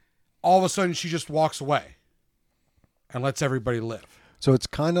and all of a sudden she just walks away and lets everybody live. so it's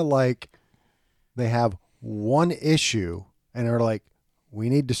kind of like they have one issue and they're like, we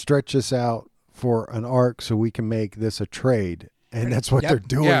need to stretch this out for an arc so we can make this a trade. and that's what Yep. they're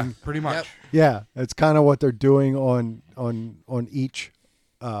doing. Yeah, pretty much. Yep. Yeah, it's kind of what they're doing on each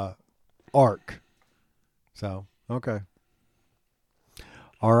arc. So okay,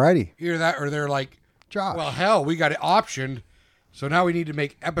 alrighty, Either that or they're like, Josh. well, hell, we got it optioned, so now we need to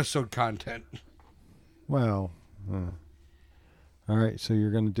make episode content. Well, all right. So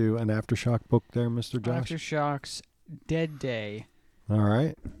you're going to do an Aftershock book there, Mr. Josh. Aftershocks Dead Day. All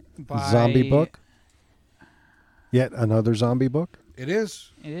right. By, Zombie book. Yet another zombie book. It is.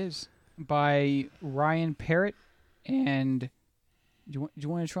 It is by Ryan Parrott. And do you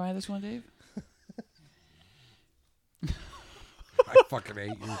want to try this one, Dave? I fucking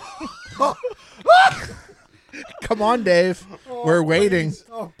hate you. Come on, Dave. We're waiting.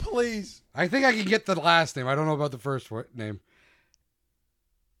 Oh, please. I think I can get the last name. I don't know about the first name.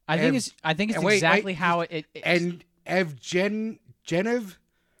 I think Ev- it's wait, exactly wait, how it And Evgenev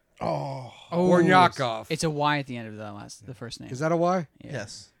Oh, Bornyakov. It's a Y at the end of the first name. Is that a Y? Yeah.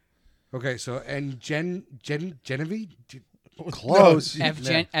 yes. Okay, so and Genevieve? Close. No,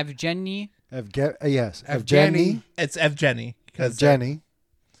 Evgeny. Yes. Evgeny It's Evgeny.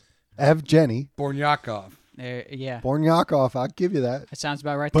 Evgeny Bornyakov. Yeah, Bornyakov. I'll give you that. that sounds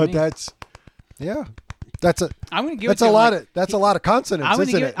about right to But me. that's that's a I'm gonna give that's it to a him, lot like, of that's a lot of consonants, I'm gonna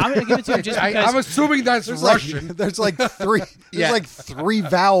isn't give it? I'm gonna give it to him just because I'm assuming that's There's Russian. like there's like three Yeah. there's like three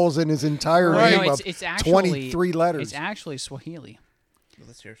vowels in his entire Right. name no, of it's actually 23 letters. It's actually Swahili.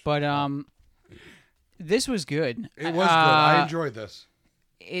 That's yours. But this was good. It was good. I enjoyed this.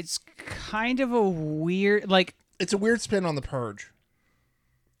 It's kind of a weird, like It's a weird spin on The Purge.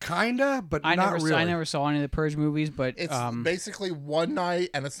 Kinda, but I not never really. I never saw any of the Purge movies, but It's basically one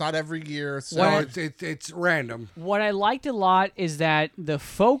night, and it's not every year. So No, What- it's random. what I liked a lot is that the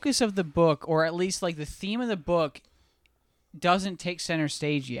focus of the book, or at least like the theme of the book, doesn't take center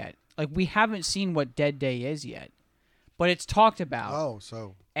stage yet. Like we haven't seen what Dead Day is yet, but it's talked about, Oh,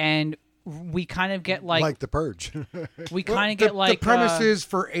 so and we kind of get like like the Purge. we kind of get like the premise is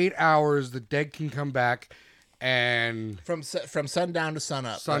for 8 hours the dead can come back and from sundown to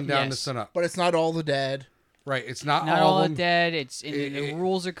sunup. sundown to Yes. sun up. But it's not all the dead. Right, it's not, not all all of the them. dead. It's the it-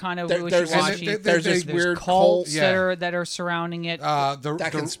 rules are kind of There's wishy-washy. there's this There's weird cults cult- that yeah. are surrounding it. The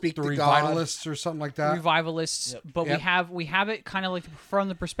That can speak the to God. revivalists or something like that. Revivalists, but Yep. we have it kind of like from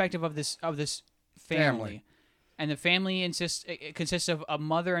the perspective of this family. And the family it consists of a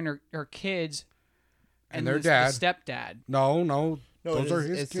mother and her kids And their the dad. stepdad. No, No, those are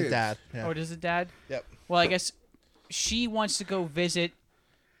his it's kids. the dad. Yeah. Oh, it is the dad? Yep. Well, I guess she wants to go visit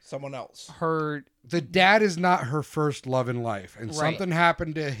Someone else. her. The dad is not her first love in life, and Right. something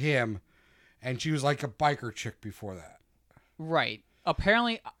happened to him, and she was like a biker chick before that. Right.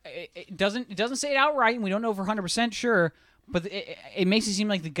 Apparently, it doesn't say it outright, and we don't know for 100% sure. But it makes it seem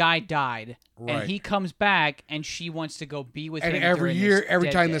like the guy died, Right. and he comes back, and she wants to go be with And him. every during year, this every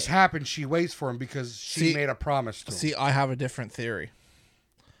dead time day. this happens, she waits for him because she See- made a promise to him. See, I have a different theory.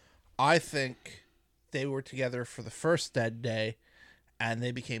 I think they were together for the first Dead Day, and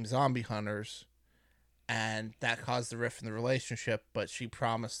they became zombie hunters, and that caused the rift in the relationship. But she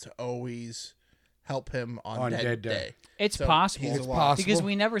promised to always help him on Dead Day. It's So possible. he's It's alive. possible. Because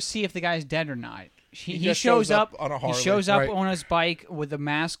we never see if the guy's dead or not. He just shows up on a He Harley. shows up Right. on his bike with a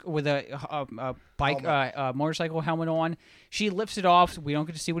mask, with a bike motorcycle helmet on. She lifts it off. So we don't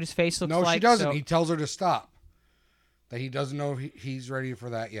get to see what his face looks No, like. she doesn't. so He tells her to stop. That he doesn't know if he's ready for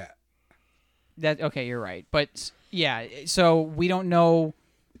that yet. okay, you're right. But yeah, so we don't know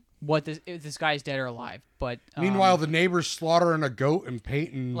if this guy's dead or alive. But Meanwhile, the neighbor's slaughtering a goat and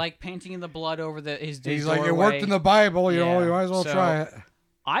painting. like painting the blood over his he's doorway. like, it worked in the Bible. You know, Yeah, you might as well so- try it.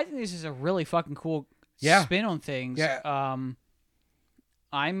 I think this is a really fucking cool Yeah. spin on things. Yeah.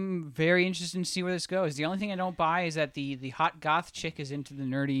 I'm very interested to see where this goes. The only thing I don't buy is that the hot goth chick is into the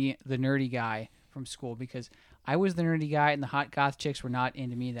nerdy guy from school, because I was the nerdy guy and the hot goth chicks were not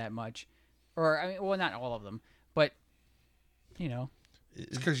into me that much. Or I mean, well, not all of them, but you know,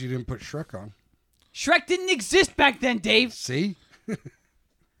 It's because you didn't put Shrek on. Shrek didn't exist back then, Dave. See?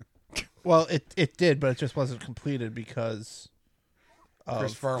 Well, it did, but it just wasn't completed because of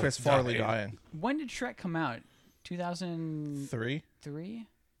Chris Farley Farley died. dying. When did Shrek come out? 2003? 3.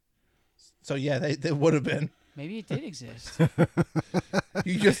 So yeah, they would have been. Maybe it did exist.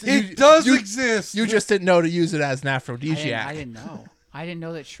 You just It does exist. You just didn't know to use it as an aphrodisiac. I didn't know. I didn't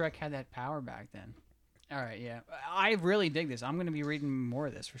know that Shrek had that power back then. All right, yeah. I really dig this. I'm going to be reading more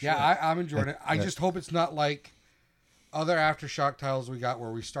of this for sure. Yeah, I'm enjoying it. I just hope it's not like other Aftershock titles we got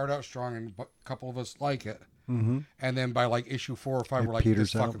where we start out strong and a couple of us like it. Mm-hmm. And then by like issue 4 or 5, It we're like, this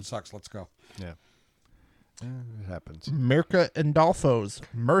peters out. fucking sucks. Let's go. Yeah. It happens. Mirka Andolfo's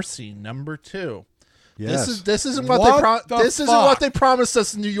Mercy #2. Yes. This isn't what, What the this isn't fuck? what they promised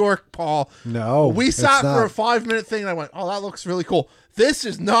us in New York, Paul. No, We it's sat for not. a 5-minute thing and I went, "Oh, that looks really cool." This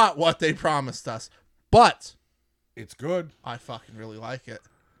is not what they promised us, but It's good. I fucking really like it.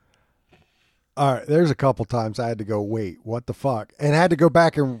 All right, there's a couple times I had to go, wait, what the fuck? And I had to go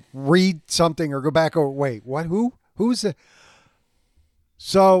back and read something or go back or wait, what? Who's it?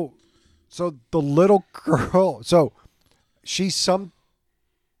 So the little girl, so she's some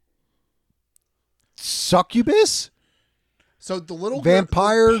succubus? So the little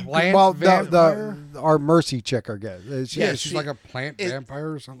Vampire? Plant well, vampire? our Mercy chick, I guess. She- Yeah, She's she- like a plant it-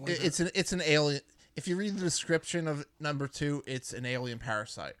 vampire or something like it's an alien. If you read the description of number 2, it's an alien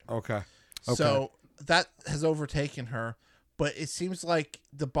parasite. that. Okay. So that has overtaken her, but it seems like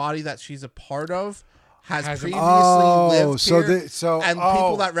the body that she's a part of has Has a- previously Oh, lived so here, the- so- and oh.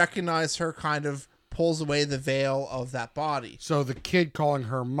 people that recognize her kind of pulls away the veil of that body. So the kid calling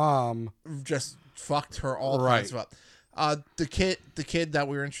her mom. Just fucked her all Right. kinds of up. The kid that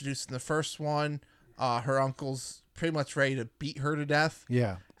we were introduced in the first one, her uncle's pretty much ready to beat her to death,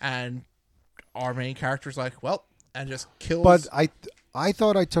 Yeah. and our main character's like, well, and just kills. But I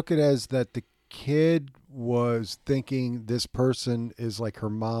thought I took it as that the kid was thinking this person is like her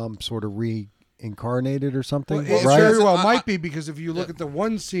mom sort of reincarnated or something, Well, it right? very well I- might be, because if you look at the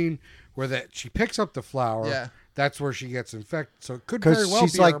one scene where that she picks up the flower, Yeah. that's where she gets infected. So it could very Because well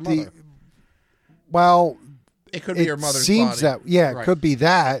she's be like her mother. well, it could be her it mother's seems body. that yeah, it Right. could be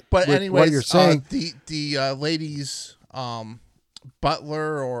that. But with anyways, what you're saying, the lady's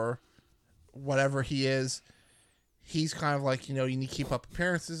butler or whatever he is, he's kind of like, you need to keep up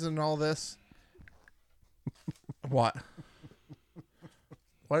appearances and all this. What?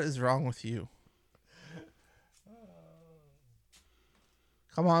 What is wrong with you?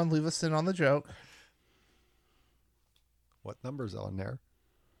 Come on, leave us in on the joke. what number's on there?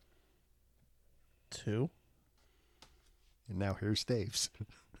 2. And now here's Dave's.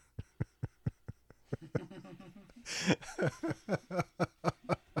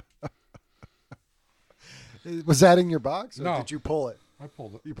 Was that in your box, or No. did you pull it? I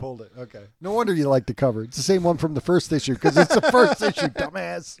pulled it. You pulled it. Okay. No wonder you like the cover. It's the same one from the first issue because it's the first issue,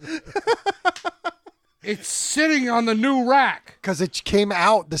 dumbass. It's sitting on the new rack Because it came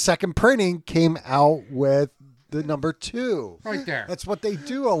out, the second printing came out with the number 2. right there. That's what they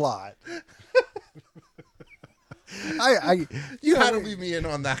do a lot. You had to leave me in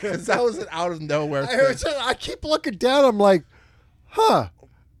on that because that was an out of nowhere thing. I keep looking down. I'm like, huh.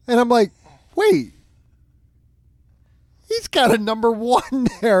 And I'm like, wait. He's got a number 1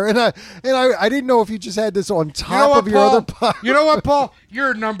 there. And I didn't know if you just had this on top of your other pile. You know what, Paul?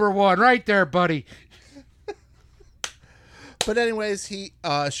 You're number 1 right there, buddy. But anyways,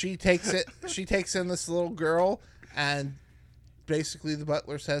 she takes in this little girl, and basically the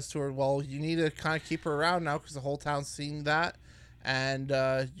butler says to her, well, you need to kind of keep her around now because the whole town's seeing that, and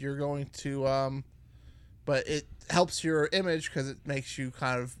you're going to but it helps your image because it makes you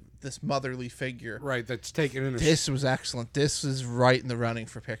kind of this motherly figure. Right, that's taken in. This was excellent. This is right in the running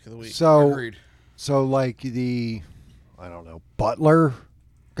for pick of the week. Agreed. So like the, I don't know, butler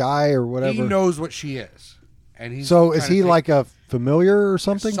guy or whatever. He knows what she is, and he's So is kinda he like a familiar or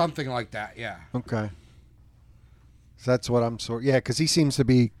something? something like that? Yeah, Okay. So that's what I'm sort. Yeah, because he seems to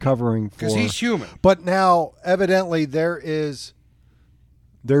be covering for. because he's human. But now, evidently, there's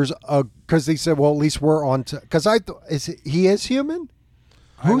a because they said, well, at least we're on. Because he is human.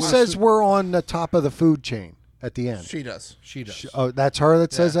 Who would says assume- we're on the top of the food chain at the end? She does. She does. Oh, that's her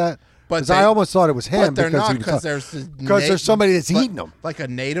that says that. But Because I almost thought it was him. But they're because not he was because talking- there's somebody that's eating them. like a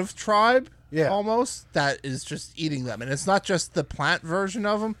native tribe, Yeah. almost that is just eating them, and it's not just the plant version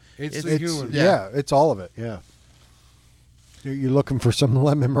of them. It's the human. Yeah, it's all of it. Yeah. You're looking for some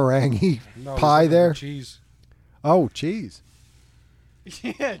lemon meringue No, pie he's looking there? for cheese. Oh, cheese.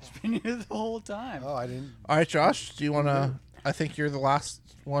 Yeah, it's been here the whole time. Oh, I didn't. All right, Josh, do you want to? I think you're the last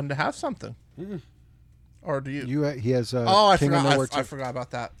one to have something, or do you? He has. Oh, I King of forgot. Nowhere I too. forgot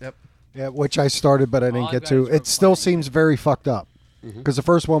about that. Yep. Yeah, which I started, but I didn't All get I've got to. is Rogue It still One. seems very fucked up because the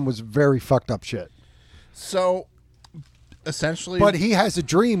first one was very fucked up shit. So, essentially, But he has a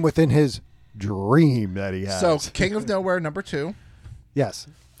dream within his dream that he has. so King of Nowhere number 2. yes,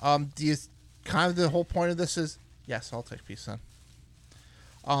 Do you kind of the whole point of this is? Yes, I'll take peace then.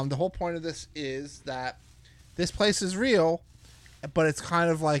 The whole point of this is that this place is real, but it's kind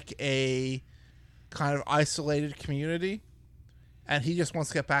of like a kind of isolated community, and he just wants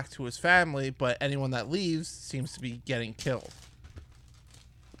to get back to his family, but anyone that leaves seems to be getting killed.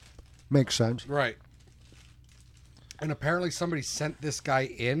 makes sense. Right. And apparently somebody sent this guy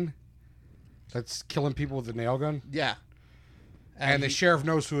in that's killing people with a nail gun, Yeah. and the he- sheriff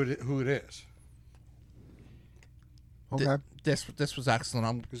knows who it is. Okay. This was excellent.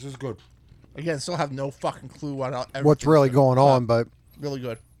 I'm This is good. again still have no fucking clue what What's really going on, but really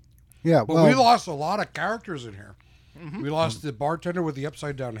good. yeah. But Well, we lost a lot of characters in here. Mm-hmm. We lost the bartender with the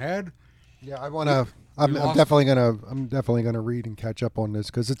upside down head. yeah. I want to. I'm lost- definitely gonna read and catch up on this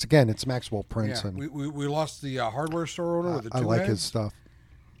because it's Maxwell Prince Yeah, and we lost the hardware store owner with the two I like heads, his stuff.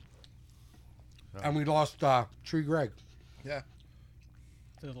 and we lost Tree Greg. Yeah.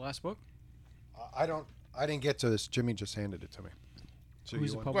 The last book. I didn't get to this. Jimmy just handed it to me. So Who's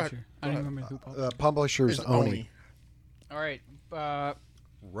you the want- publisher? I don't remember who published. The publisher's It's Oni. All right.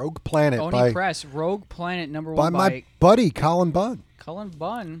 Rogue Planet Oni by Press, Rogue Planet #1 by by my buddy Colin Bunn. Cullen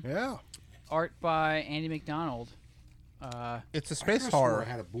Bunn, Yeah. art by Andy McDonald. It's a I space could've swore horror. I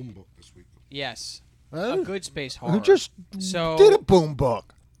had a boom book this week. Yes, Huh? a good space horror. Who just So- did a boom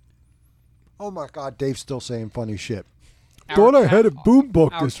book? Oh my God, Dave's still saying funny shit. Our Thought I ca- had a boom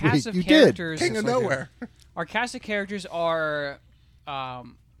book our this cast week. of You did. characters, King of nowhere. Our cast of characters are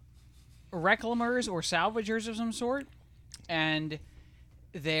reclamers or salvagers of some sort, and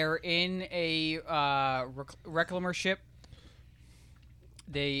they're in a reclamer ship.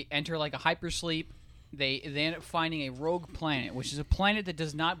 They enter like a hypersleep. They end up finding a rogue planet, which is a planet that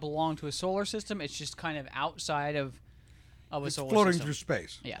does not belong to a solar system. It's just kind of outside of a It's solar floating system. through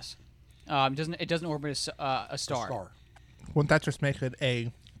space. Yes, it doesn't orbit a star. Star. Wouldn't that just make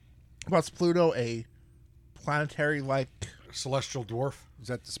it what's Pluto, a planetary like? Celestial dwarf. Is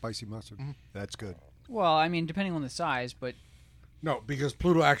that the spicy mustard? That's good. Well, I mean, depending on the size, but No, because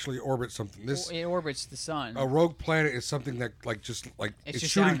Pluto actually orbits something. This it orbits the sun. a rogue planet is something that it's just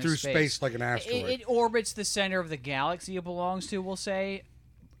shooting out into through space like an asteroid. It orbits the center of the galaxy it belongs to. We'll say.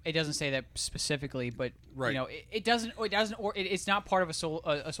 It doesn't say that specifically, but Right. you know, it's not part of a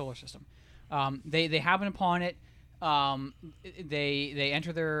solar system. They happen upon it. They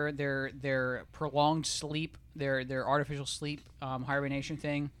enter their prolonged sleep, their artificial sleep hibernation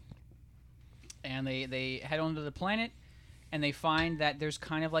thing, and they head onto the planet, and they find that there's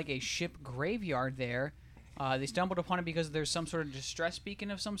kind of like a ship graveyard there. They stumbled upon it because there's some sort of distress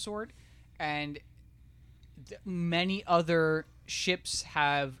beacon of some sort, and many other ships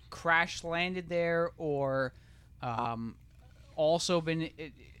have crash landed there or also been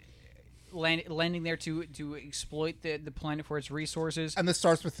landing there to exploit the planet for its resources. And this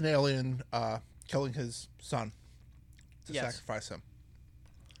starts with an alien killing his son to Yes. sacrifice him.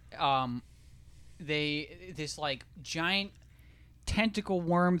 This like giant tentacle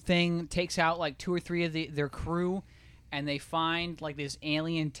worm thing takes out like 2 or 3 of their crew, and they find like this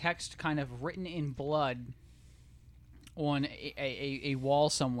alien text kind of written in blood on a wall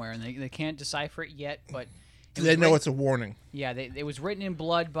somewhere, and they can't decipher it yet, but Do they know it's a warning? yeah, it was written in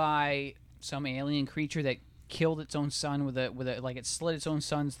blood by some alien creature that killed its own son with a like it slit its own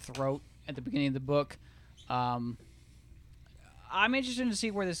son's throat at the beginning of the book. I'm interested to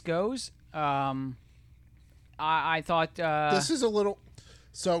see where this goes. I thought This is a little.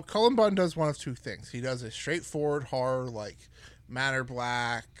 So Cullen Bunn does one of two things. He does a straightforward horror like Manor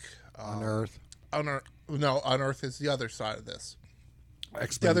Black, On Earth. Unearth is the other side of this.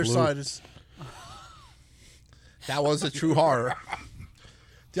 X-Men The other Blue. side is that was a true horror.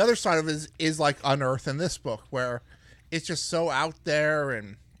 The other side of it is like Unearth in this book, where it's just so out there,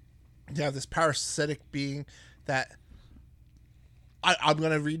 and you have this parasitic being that I'm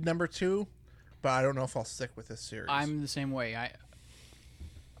gonna read number 2, but I don't know if I'll stick with this series. I'm the same way.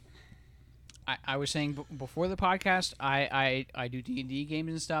 I was saying before the podcast, I do D&D games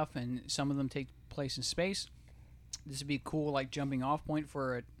and stuff, and some of them take place in space. This would be a cool like jumping off point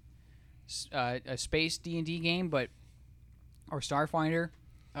for a space D&D game, or Starfinder.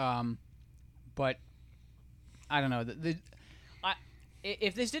 But I don't know.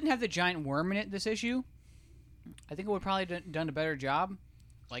 If this didn't have the giant worm in it, this issue, I think it would probably done a better job,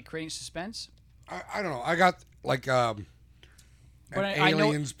 like creating suspense. I don't know. I got like an I know-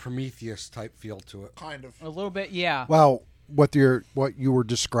 Aliens Prometheus type feel to it. kind of. A little bit, yeah. Well, what you were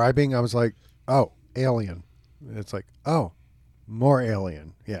describing, I was like, oh, alien. It's like, oh, more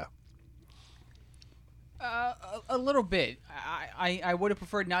alien. Yeah. A little bit. I would have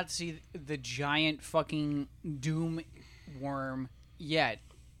preferred not to see the giant fucking doom worm yet,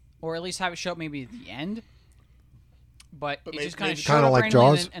 or at least have it show up maybe at the end. But it maybe- just kind of maybe- showed Kinda up like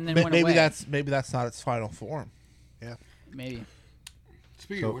randomly Jaws? and then went Maybe away. maybe that's not its final form. Yeah. Maybe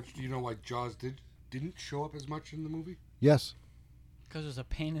Speaking of which, do you know why Jaws didn't show up as much in the movie? Yes. because it was a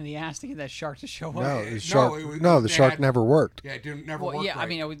pain in the ass to get that shark to show up. No, No, the shark. it was- No, the they shark had- never worked. Yeah, it didn't never Well, work. yeah, I right.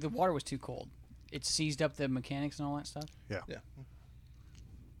 mean, the water was too cold. It seized up the mechanics and all that stuff. Yeah. Yeah.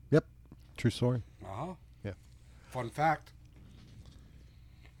 Yep. True story. Uh-huh. Yeah. Fun fact.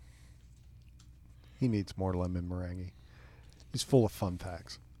 He needs more lemon meringue. He's full of fun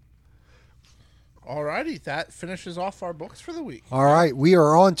facts. Alrighty, that finishes off our books for the week. All right, we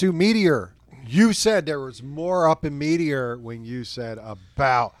are on to Meteor. You said there was more up in Meteor when you said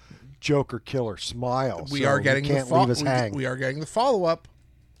about Joker Killer Smile. We so are getting you can't the leave us hang. we are getting the follow-up,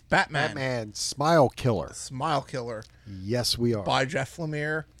 Batman Smile Killer. Smile Killer Yes, we are. by Jeff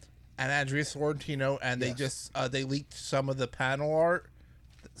Lemire and Andrea Sorrentino, and they just they leaked some of the panel art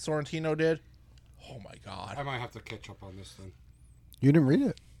that Sorrentino did. Oh my god, I might have to catch up on this then. You didn't read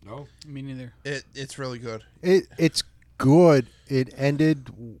it. No. Me neither. it's really good. It's good. It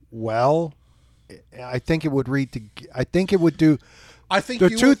ended well. I think it would read to. I think it would do. I think The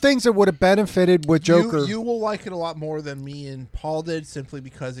you two will, things that would have benefited with Joker. You will like it a lot more than me and Paul did, simply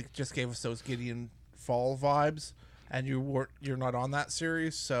because it just gave us those Gideon Fall vibes, and you're not on that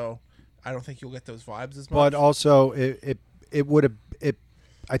series, so I don't think you'll get those vibes as much. but also it would have it.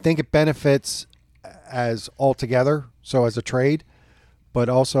 I think it benefits as altogether. So as a trade, but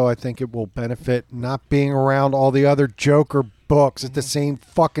also I think it will benefit not being around all the other Joker books at the same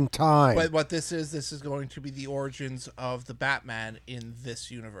fucking time. But what this is going to be the origins of the Batman in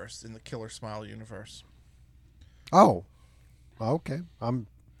this universe, in the Killer Smile universe. Oh, okay.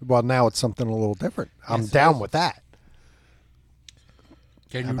 Well, now it's something a little different. I'm Yes, it down is. with that.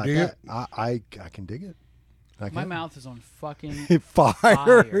 Can How you about dig that? it? I can dig it. I My can. mouth is on fucking. Fire.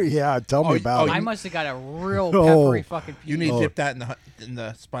 Fire. Yeah, tell me about I it. must have got a real Oh. peppery fucking. You penis. need to dip that in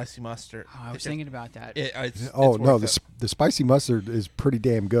the spicy mustard. Oh, I was thinking about that. It's Oh no, worth it. the spicy mustard is pretty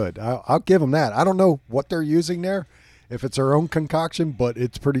damn good. I'll give them that. I don't know what they're using there, if it's their own conconcoction, but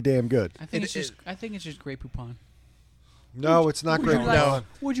it's pretty damn good. I think It- it's just. I think it's just Grey Poupon. No, it's not Would great. you like? No.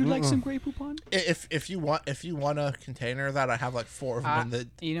 Would you like some Grey Poupon? If you want a container of that, I have like 4 of them in the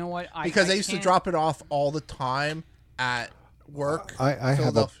You know what? because I I used to can't- drop it off all the time at work. I have a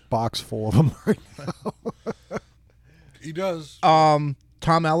Philadelphia. box full of them right now. He does. Tom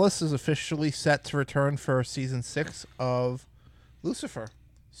Ellis is officially set to return for season 6 of Lucifer,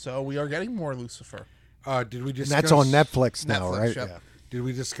 so we are getting more Lucifer. Did we And discuss? that's on Netflix now, Netflix, right? yep. Yeah. Did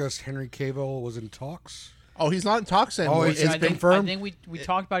we discuss Henry Cavill was in talks? Oh, he's not in talks anymore. it's I think, confirmed? I think we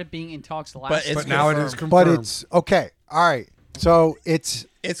talked about it being in talks last. But it's But now it is confirmed. confirmed. But it's okay. All right. So it's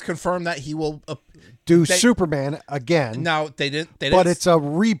It's confirmed that he will. do They- Superman again, No, they didn't. They but didn't. it's a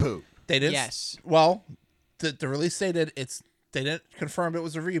reboot. They didn't. Yes. Well, the release stated it's. They didn't confirm it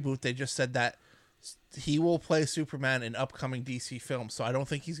was a reboot. They just said that he will play Superman in upcoming DC films. So I don't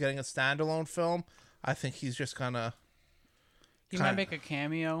think he's getting a standalone film. I think he's just gonna. he might make a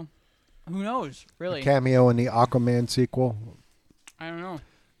cameo. Who knows? Really? Cameo in the Aquaman sequel. I don't know.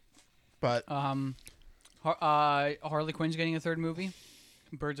 But Harley Quinn's getting a third movie.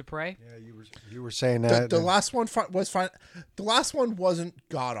 Birds of Prey. Yeah, you were saying the, that. the last one was fine. The last one wasn't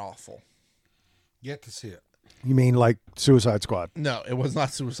god awful. Yet to see it. You mean like Suicide Squad? No, it was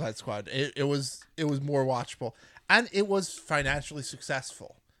not Suicide Squad. It was more watchable, and it was financially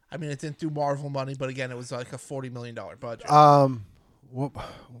successful. I mean, it didn't do Marvel money, but again, it was like a $40 million budget. Well,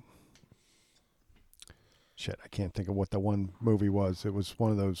 shit, I can't think of what the one movie was. It was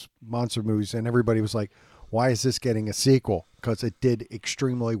one of those monster movies, and everybody was like, "Why is this getting a sequel?" Because it did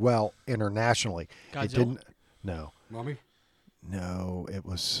extremely well internationally. It Godzilla? didn't. No, Mommy? it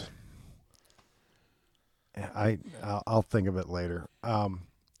was. I'll think of it later.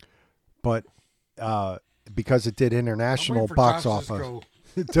 But because it did international box office.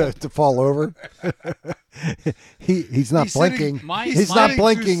 to fall over. He's not He's sitting- blinking. My- He's my- not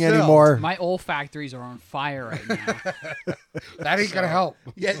blinking Too still. anymore. My olfactories are on fire right now. That ain't gonna help.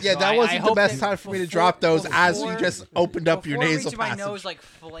 Yeah, So that I wasn't the hope best that time for me to before- drop those as you before- just opened up your Before it nasal reaches my passage. nose, like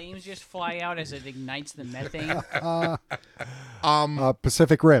flames just fly out as it ignites the methane.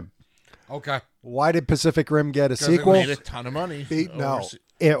 Pacific Rim. Okay. Why did Pacific Rim get a it sequel? Made a ton of money. No,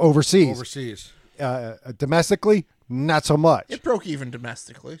 Overse- overseas. Overseas. Domestically, not so much. It broke even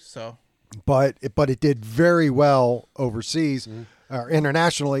domestically, so But it did very well overseas, or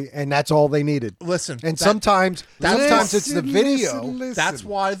internationally, and that's all they needed. listen. And that- sometimes it's the Listen, video. listen. That's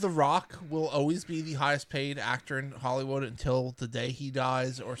why The Rock will always be the highest paid actor in Hollywood until the day he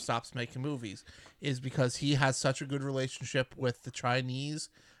dies or stops making movies, is because he has such a good relationship with the Chinese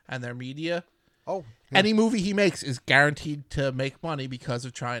and their media. Oh, Any movie he makes is guaranteed to make money because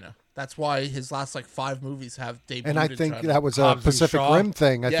of China. That's why his last 5 movies have debuted. and I in think China. that was a Hobbs and Pacific Shaw. Rim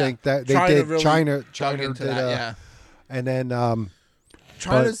thing. I Yeah. think that they China did really China dug did into that, yeah. and then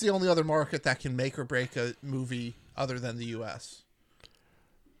China's the only other market that can make or break a movie other than the U.S.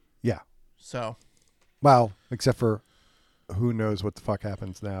 yeah. So Well, except for who knows what the fuck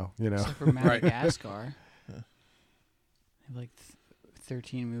happens now, you know. Except for Madagascar. They have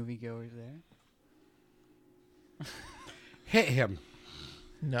 13 moviegoers there. hit him.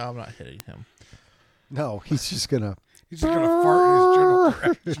 No, I'm not hitting him. No, he's just gonna. He's just gonna fart in his general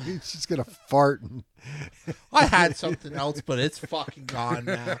direction. He's just gonna fart. And, I had something else, but it's fucking gone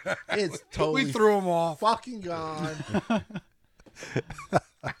now. It's totally We threw him off. fucking gone.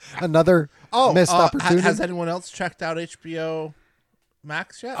 another missed opportunity. Has anyone else checked out HBO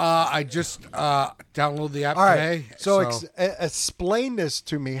Max yet? I just downloaded the app All right. today. So, explain this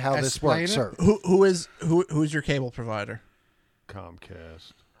to me how this Explain works, it? sir. Who's your cable provider?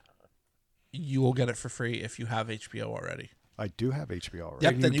 Comcast. You will get it for free if you have HBO already. I do have HBO already.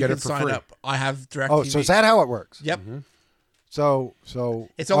 Yep, And then you you get can it for sign free. up. I have DirecTV. Oh, so is that how it works? Yep. So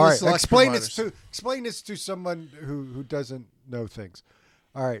It's all only right. select Explain providers. explain this to someone who doesn't know things.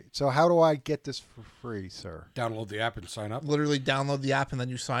 All right. So how do I get this for free, sir? Download the app and sign up. Literally download the app and then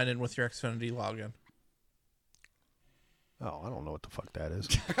you sign in with your Xfinity login. Oh, I don't know what the fuck that is.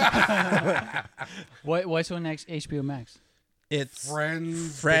 What's on next HBO Max? It's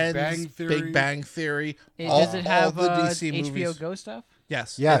Friends, Friends, Big Bang Theory. Big Bang Theory. Does it have all the DC HBO movies. Go stuff?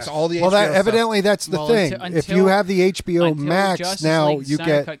 Yes. Yes. It's all the well, HBO that stuff. evidently that's the Well, thing. until- If you have the HBO Until Max Justice now, League you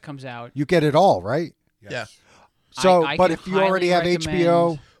Snyder get Cut comes out. it all, right? Yeah. So, I but can if you already have highly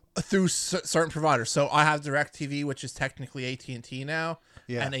HBO, Through certain providers. So I have DirecTV, which is technically AT&T now.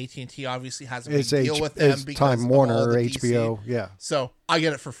 Yeah. And AT&T obviously has a big it's deal with them it's because Time of Warner all or the DC. HBO. Yeah. So I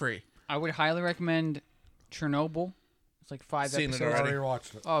get it for free. I would highly recommend Chernobyl. It's like 5 Seen it episodes. I already. already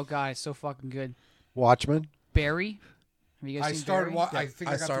watched it. Oh god, it's so fucking good. Watchmen. Barry. Have you guys I seen started. Barry? I think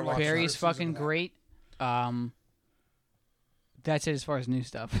I I got started to watch watching the Barry's first season fucking of that. great. That's it as far as new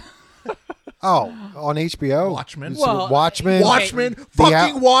stuff. Oh, on HBO. Watchmen. So Well, Watchmen. Watchmen. The Fucking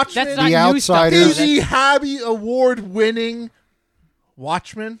out- Watchmen. That's The not new stuff. Outsiders. though. the Habby Award winning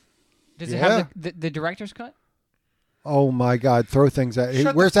Watchmen. Does it Yeah. have the director's cut? Oh my God! Throw things at. Shut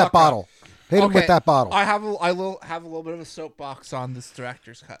the Where's that fuck bottle? Hit him with that bottle. I have a little bit of a soapbox on this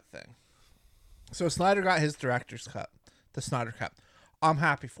director's cut thing. So Snyder got his director's cut, the Snyder cut. I'm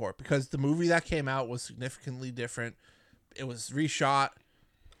happy for it because the movie that came out was significantly different. It was reshot.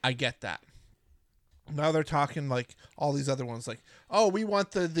 I get that. Now they're talking like all these other ones, like, oh, we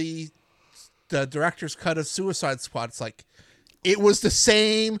want the director's cut of Suicide Squad. It's like it was the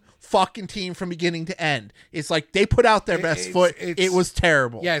same fucking team from beginning to end. It's like they put out their best foot. It was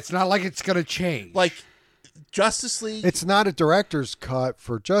terrible. Yeah, it's not like it's gonna change. Like Justice League. It's not a director's cut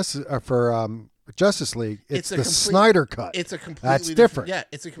for Justice League. It's a the complete- Snyder cut. It's a completely That's different. Yeah,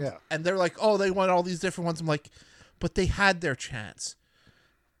 it's a Yeah. and they're like, oh, they want all these different ones. I'm like, but they had their chance.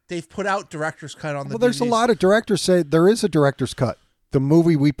 They've put out director's cut on the. Well, there's a DVDs. lot of directors say there is a director's cut. The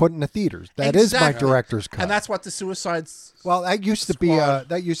movie we put in the theaters. That is my Exactly. director's cut. and that's what the Suicides. well, that used to be a Squad.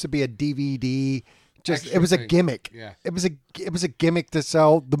 DVD. Just Extra it was a thing. gimmick. Yeah. It was a gimmick to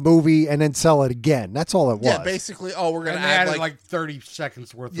sell the movie and then sell it again. That's all it was. Yeah, basically. Oh, we're gonna and they add added like, like 30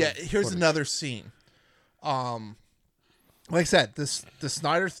 seconds worth. yeah. of Here's footage. another scene. Like I said, the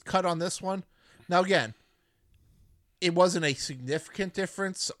Snyder cut on this one. Now again, it wasn't a significant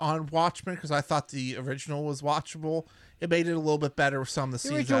difference on Watchmen because I thought the original was watchable. It made it a little bit better with some of the The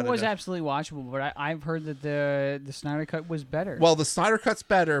scenes. original added was in. absolutely watchable, but I've heard that the Snyder cut was better. Well, the Snyder cut's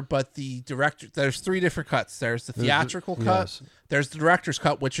better, but the director. There's three different cuts. There's the theatrical cut. yes. There's the director's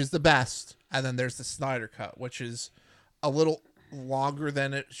cut, which is the best, and then there's the Snyder cut, which is a little longer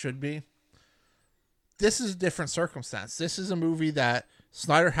than it should be. This is a different circumstance. This is a movie that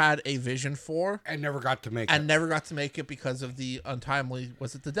Snyder had a vision for and never got to make and it. never got to make it because of the untimely.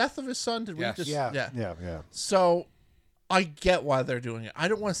 Was it the death of his son? Did Yes. we just? yeah. So I get why they're doing it. I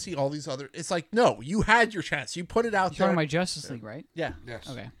don't want to see all these other. It's like, no, you had your chance. You put it out You're there. talking about Justice League, right? Yeah. Yes.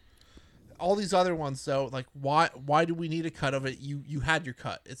 Okay. All these other ones though, like why do we need a cut of it? You had your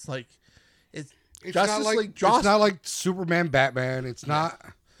cut. It's like it's Justice not like, League. It's not like Superman, Batman. It's not.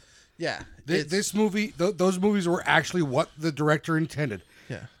 Yeah. This movie, those movies were actually what the director intended.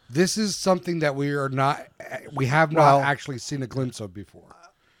 Yeah. This is something that we have not Well- actually seen a glimpse of before.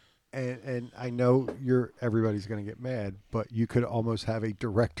 And I know everybody's going to get mad, but you could almost have a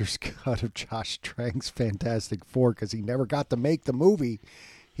director's cut of Josh Trank's Fantastic Four because he never got to make the movie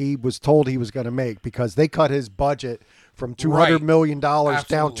he was told he was going to make because they cut his budget from $200 Right. million down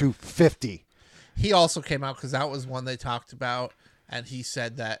Absolutely. to 50. He also came out because that was one they talked about, and he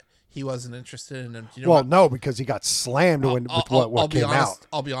said that he wasn't interested in him. You know Well, what? no, because he got slammed with what be came honest, out.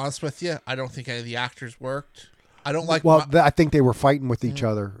 I'll be honest with you. I don't think any of the actors worked. I don't like. Well, I think they were fighting with each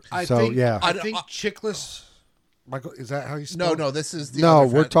other. I So think, yeah. I think Chickless. Michael, is that how you no, spell? no. This is the No, other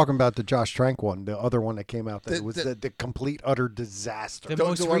we're fan- talking about the Josh Trank one, the other one that came out. That The- was the- the complete utter disaster. The Don't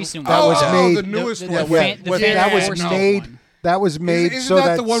most do one- recent That one. was Oh, made- the newest the, one. the, fan, the With- fan that was force made. one. That was made Isn't so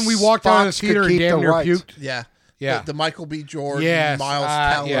that the one we walked out of the Fox could theater and keep damn the near rights. puked? Yeah. Yeah. The Michael B. Jordan, Yes, Miles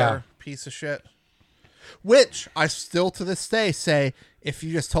Teller yeah. piece of shit. Which I still to this day say, if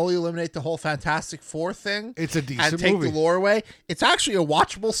you just totally eliminate the whole Fantastic Four thing, It's a decent and take movie. the lore away, it's actually a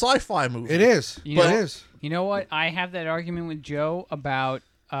watchable sci-fi movie. It is. You But know- it is. You know what? I have that argument with Joe about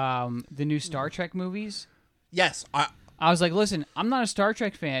the new Star Trek movies. Yes, I was like, listen, I'm not a Star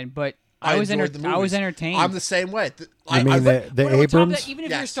Trek fan, but I was enjoyed the movies. I was entertained. I'm the same way. You mean the But on top of Abrams? that, even if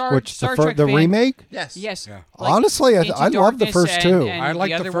you're a Yes. Star, Which Star the Trek fan, remake? yes, yes. Yeah. Honestly, I Into love the Darkness first two. And I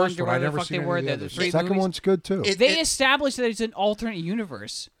like the the other first one. one. I Whatever never the fuck seen they any were. of the The others. three Second movies. one's good too. They established that it's an alternate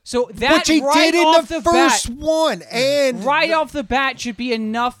universe. So that Which he right did in off the bat, first one, and right off the bat should be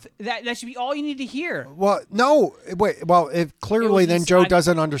enough. That should be all you need to hear. Well, no, wait. Well, if clearly then Joe inside-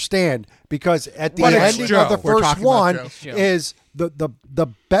 doesn't understand because at the But it's ending Joe. of the We're first talking about one Joe. Joe. is the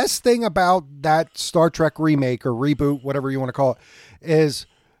best thing about that Star Trek remake or reboot, whatever you want to call it, is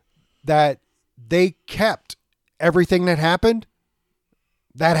that they kept everything that happened.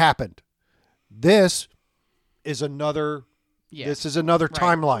 That happened. This is another. Yeah. This is another Right,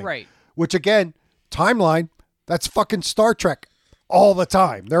 timeline. right. Which again, timeline. That's fucking Star Trek all the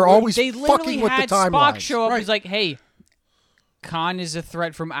time. They're always They literally fucking with the had timeline. Spock show up. He's like, "Hey, Khan is a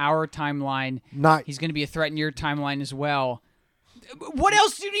threat from our timeline. Not He's going to be a threat in your timeline as well." What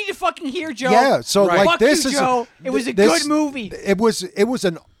else do you need to fucking hear, Joe? Yeah, so Right. like Fuck this you, is Joe. It was a this- good movie. It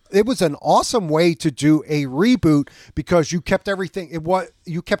was an awesome way to do a reboot because you kept everything.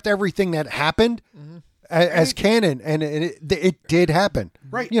 You kept everything that happened as canon, and it did happen.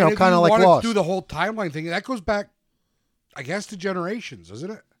 Right. You know, And if kind of like wanted Lost. to do the whole timeline thing. That goes back, I guess, to generations,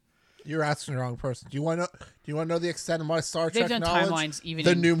 isn't it? You're asking the wrong person. Do you want to? Do you want to know the extent of my Star They've Trek done knowledge? timelines even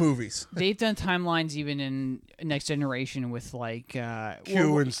the in- new movies. They've done timelines even in Next Generation with like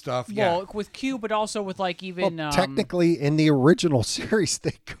Q and stuff. Yeah. Well, with Q, but also with like even Well, technically, in the original series,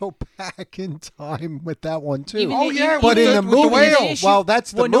 they go back in time with that one too. Even Oh, in- yeah, even but in in the with the movies, whale. well,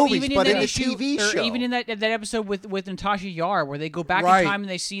 that's the Well, no, movies. even But in in that the issue, TV or show, even in that episode with Natasha Yar, where they go back Right. in time and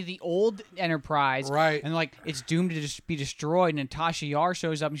they see the old Enterprise, Right. and like it's doomed to just be destroyed. And Natasha Yar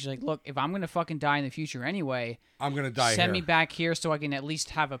shows up and she's like, "Look, if I'm gonna fucking die in the future anyway, I'm going to die send here. me back here so I can at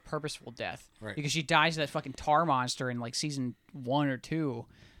least have a purposeful death." Right. Because she dies to that fucking tar monster in like season 1 or 2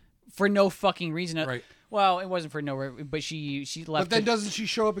 for no fucking reason. Right. Well, it wasn't for no reason, but she left. But then it- doesn't she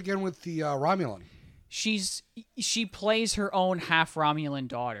show up again with the Romulan? she plays her own half Romulan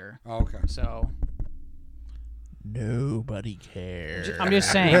daughter. Oh, okay. So Nobody cares. I'm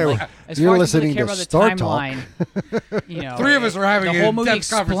just saying, Hey, like, as you're far as people listening that care to about the Star Talk. timeline, you know, Three of us are having the a whole movie in-depth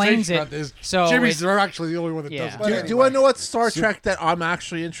conversation explains it. about this. So Jimmy's it- actually the only one that Yeah. does. Do I know what Star Trek that I'm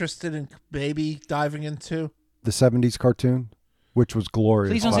actually interested in maybe diving into? the '70s cartoon, which was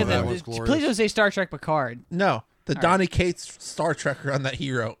glorious. please don't by say the that way. was that. glorious. Please don't say Star Trek Picard. No, the Donny Cates Star Trek run that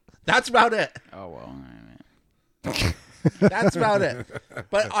he wrote. That's about it. Oh well. That's about it.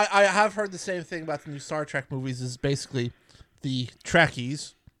 But I have heard the same thing about the new Star Trek movies. Is basically the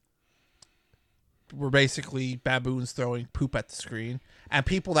Trekkies were basically baboons throwing poop at the screen, and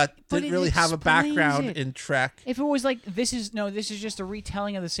people that But didn't it really have a explains background it. in Trek. If it was like this is just a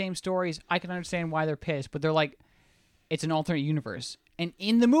retelling of the same stories, I can understand why they're pissed. But they're like, it's an alternate universe, and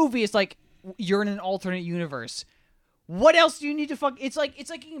in the movie, it's like you're in an alternate universe. What else do you need to fuck? It's like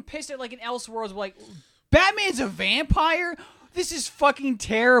getting pissed at like an Elseworlds, like Batman's a vampire. This is fucking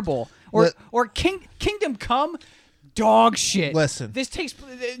terrible. Or Kingdom Come, dog shit. Listen. This takes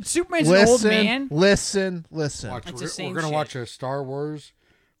Superman's an old man. Listen. It's Watch, the we're same going to shit. watch a Star Wars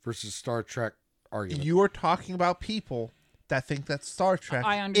versus Star Trek argument. You are talking about people that think that Star Trek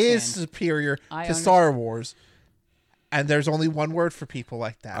I understand. is superior I to Star Wars, and there's only one word for people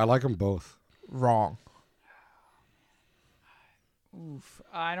like that. I like them both. Wrong. Oof.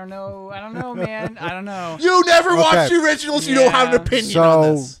 I don't know, man. I don't know. You never watched Okay. the originals. You don't have an Yeah. opinion on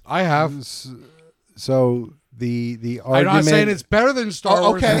So, this. I have. so the I'm argument. not saying it's better than Star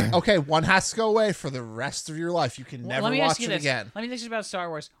Wars. Okay. One has to go away for the rest of your life. You can never Let me watch ask you it this. again. Let me ask you about Star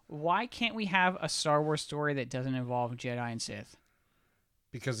Wars. Why can't we have a Star Wars story that doesn't involve Jedi and Sith?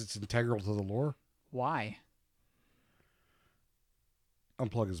 Because it's integral to the lore. Why?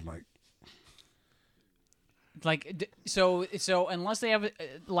 Unplug his mic. Like, so unless they have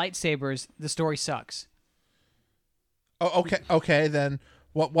lightsabers, the story sucks. Oh, okay. Then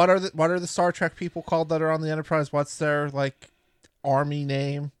what are the Star Trek people called that are on the Enterprise? What's their like army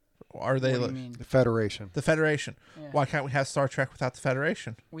name? Are they What do you like, mean? the Federation. the Federation? Yeah. Why can't we have Star Trek without the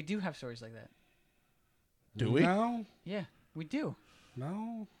Federation? We do have stories like that. Do we? No. Yeah, we do.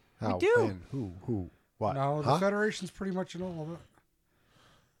 No. How, do. when, who, what? No. Huh? The Federation's pretty much in all of it.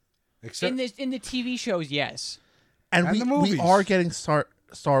 Except In the TV shows, yes. And And we the movies. are getting Star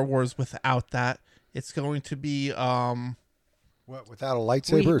Wars without that It's going to be What, without a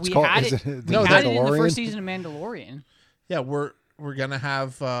lightsaber? we had it. The We had it in the Mandalorian? first season of Mandalorian. yeah, we're gonna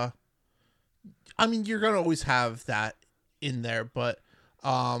have. I mean, you're gonna always have that in there, but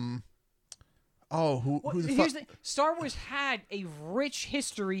who Well, the here's fuck? Star Wars had a rich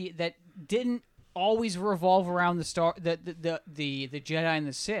history that didn't always revolve around the Jedi and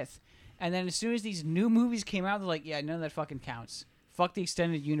the Sith. And then as soon as these new movies came out, they're like, yeah, none of that fucking counts. Fuck the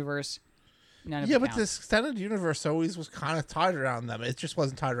extended universe. None of Yeah, it but counts. this extended universe always was kind of tied around them. It just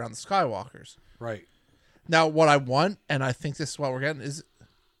wasn't tied around the Skywalkers. Right. Now, what I want, and I think this is what we're getting, is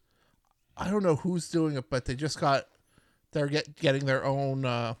I don't know who's doing it, but they're getting their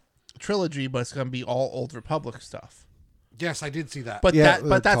own trilogy, but it's going to be all Old Republic stuff. Yes, I did see that. But Yeah, that they're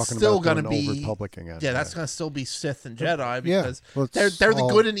but that's talking still about going to doing Old be Republic again. Yeah, that's going to still be Sith and Jedi Yeah, because well, they're it's the all-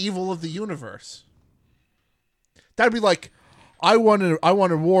 good and evil of the universe. That'd be like I want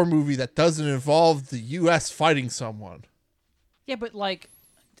a war movie that doesn't involve the U.S. fighting someone. Yeah, but like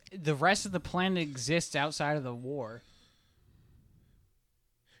the rest of the planet exists outside of the war.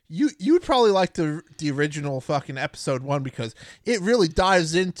 You'd probably like the original fucking episode 1 because it really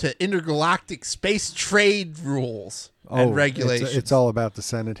dives into intergalactic space trade rules and regulations. It's all about the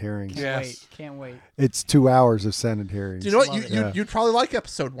Senate hearings. Yes. Can't wait. It's 2 hours of Senate hearings. Do you know what? Love it. Yeah. You'd probably like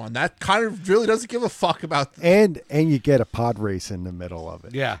episode 1. That kind of really doesn't give a fuck about. And you get a pod race in the middle of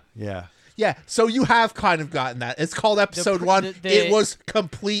it. yeah. Yeah. Yeah, so you have kind of gotten that. It's called episode pre- 1. the- It was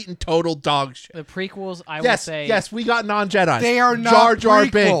complete and total dog shit. The prequels, I will Yes, say, yes, we got non-Jedi. They are not Jar Jar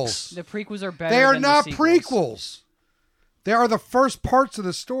prequels. Binks. the prequels are better. They are than not the sequels. prequels. They are the first parts of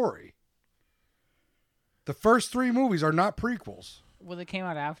the story. The first 3 movies are not prequels. Well, they came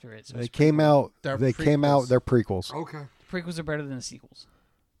out after it, so They it's came out. They're They came out. prequels. They're prequels. Okay. the prequels are better than the sequels.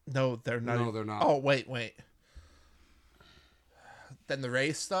 No, they're not. No, they're not. Oh, wait. Then the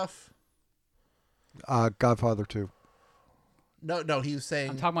Rey stuff? Godfather 2. No, he was saying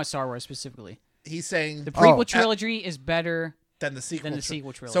I'm talking about Star Wars specifically. he's saying The prequel Oh. trilogy is better. than the sequel. than the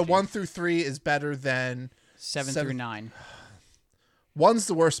sequel trilogy. So 1 through 3 is better than 7 Seven- through 9. 1's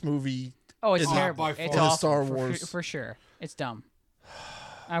the worst movie. Oh, it's Is it terrible. by It's far? In the awful Star for- Wars. for sure. It's dumb.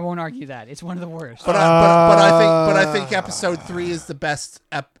 I won't argue that. It's one of the worst. But I think episode 3 is the best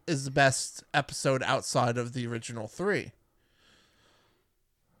episode outside of the original 3.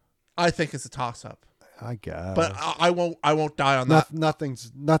 I think it's a toss up. I guess. But I won't die on that.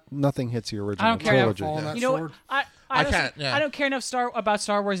 Nothing hits the original I don't care enough. trilogy. Fall on that You know what? sword. I honestly- can't, yeah. I don't care enough about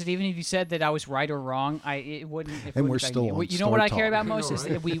Star Wars that even if you said that I was right or wrong, it wouldn't. It And wouldn't we're affect still me. on You know what I Star care about Talk. most I know, is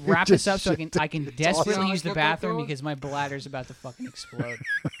right? that we wrap this up Just so I can desperately awesome. use the Get that bathroom going? because my bladder's about to fucking explode.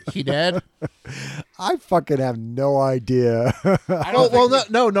 He did. I fucking have no idea. Well,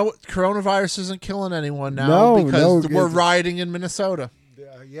 no. Coronavirus isn't killing anyone now No, because no, we're it- rioting in Minnesota.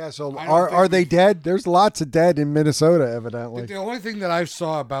 Yeah. So I don't are think they dead? There's lots of dead in Minnesota, evidently. The only thing that I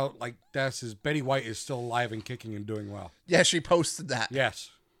saw about like deaths is Betty White is still alive and kicking and doing well. Yeah, she posted that.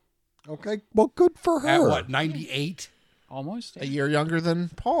 Yes. Okay. Well, good for her. At what, 98? Almost. A year younger than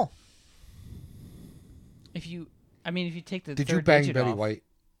Paul. If you take the Did third you bang digit Betty off, White?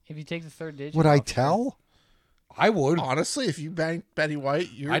 if you take the third digit, Would I off, tell? I would. Honestly, if you banged Betty White,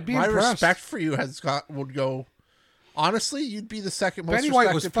 I'd be my impressed. respect for you would go. Honestly, you'd be the second most Betty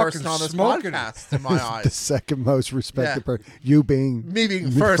White was respected person fucking on this smoking. podcast in my The eyes. second most respected Yeah. person. You being Me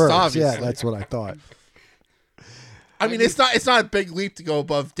being first, obviously. Yeah, that's what I thought. I mean, it's not a big leap to go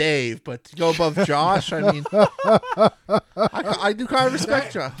above Dave, but to go above Josh, I mean, I do kind of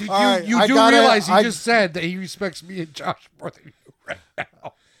respect you. Did All right, you I do gotta- realize he I- just said that he respects me and Josh more than you right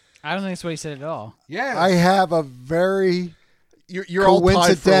now. I don't think that's what he said at all. Yeah. I have a very You're all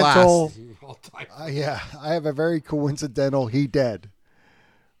tied for last. coincidental. Yeah, I have a very coincidental. He dead.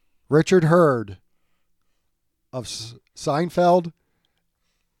 Richard Hurd of Seinfeld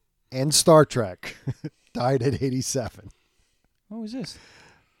and Star Trek died at 87. What was this?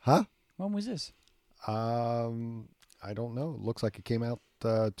 Huh? When was this? I don't know. It looks like it came out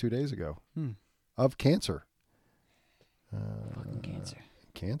 2 days ago. Hmm. Of cancer. Fucking cancer.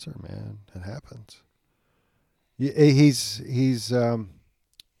 Cancer, man, it happens. He's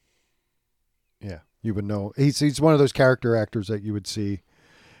yeah, you would know. He's one of those character actors that you would see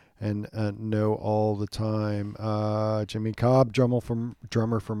and know all the time. Jimmy Cobb, drummer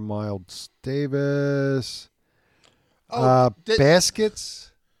from Miles Davis.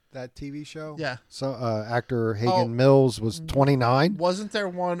 Baskets, that TV show. Yeah. So actor Hagen Oh. Mills was 29. Wasn't there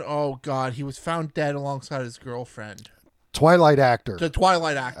one? Oh God, he was found dead alongside his girlfriend. Twilight actor. The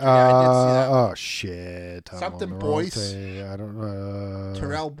Twilight actor. Yeah, I did see that. Oh shit! I'm Something on the wrong Boyce? day. I don't know.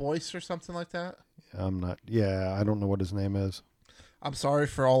 Terrell Boyce or something like that. I'm not. Yeah, I don't know what his name is. I'm sorry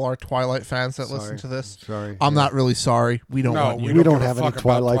for all our Twilight fans that listen to this. Sorry. I'm Yeah. not really sorry. We don't No, want you. We don't give a have any fuck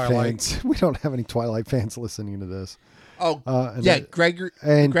about Twilight Twilight. fans. We don't have any Twilight fans listening to this. Oh, And yeah, then- Gregory.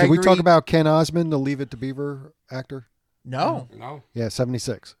 And did we talk Gregory- about Ken Osmond, the Leave It to Beaver actor? No. No. Yeah,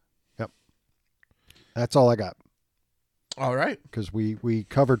 76. Yep. That's all I got All right. because we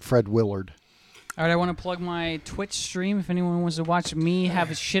covered Fred Willard. All right, I want to plug my Twitch stream if anyone wants to watch me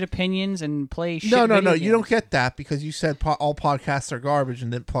have shit opinions and play shit. No. video You games. don't get that because you said all podcasts are garbage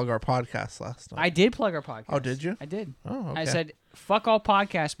and didn't plug our podcast last time. I did plug our podcast. Oh, did you? I did. Oh, okay. I said, fuck all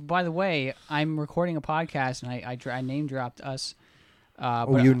podcasts. But by the way, I'm recording a podcast, and I name dropped us.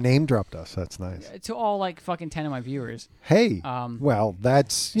 Oh, you name dropped us. That's nice. To all, like, fucking 10 of my viewers. Hey, well,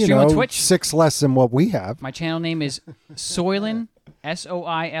 that's, you stream on know, Twitch. 6 less than what we have. My channel name is Soylin,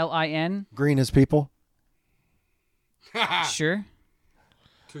 Soilin. Green as people. Sure.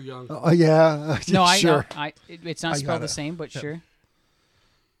 Too young. Oh, yeah. No, sure. it's not I got spelled the it. same, but sure.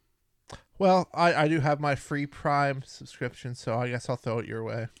 Well, I do have my free Prime subscription, so I guess I'll throw it your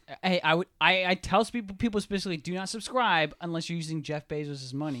way. Hey, I tell people specifically do not subscribe unless you're using Jeff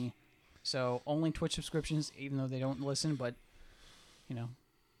Bezos' money. So only Twitch subscriptions, even though they don't listen, but you know.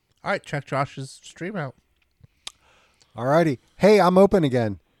 All right, check Josh's stream out. All righty. Hey, I'm open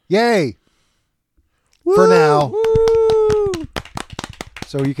again. Yay. For now.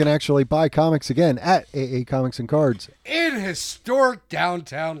 So you can actually buy comics again at AA Comics and Cards In historic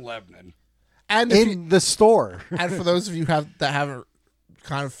downtown Lebanon. And if you, in the store. and for those of you that haven't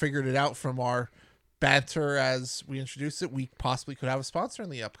kind of figured it out from our banter as we introduced it, we possibly could have a sponsor in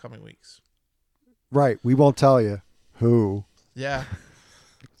the upcoming weeks. Right. We won't tell you who. Yeah.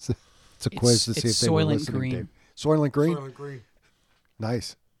 It's a quiz to see if it's they were Soylent listening. Green. Dave. Soylent Green? Soylent Green.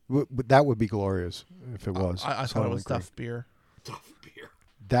 Nice. That would be glorious if it was. I thought it Soylent was Green. Duff beer. Tough beer.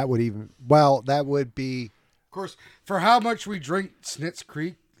 That would even. Well, that would be. Of course, for how much we drink Snitz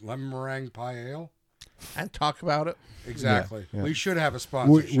Creek Lemon Meringue Pie Ale. And talk about it. Exactly. Yeah. We should have a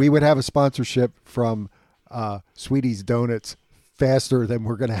sponsorship. We would have a sponsorship from Sweetie's Donuts faster than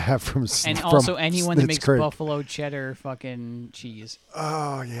we're going to have from. And from also anyone that Snitz makes Creek. buffalo cheddar fucking cheese.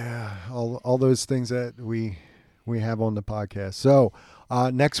 Oh yeah, all those things that we have on the podcast. So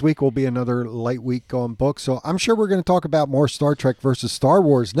next week will be another light week on books. So I'm sure we're going to talk about more Star Trek versus Star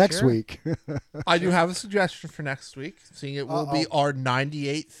Wars next Sure. week. I do have a suggestion for next week, seeing it will be our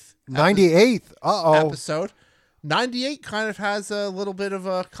 98th 98th. episode. 98 kind of has a little bit of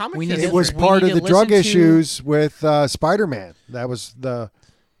a comic We need history. It was We part need of to the drug listen to- issues with Spider-Man. That was the.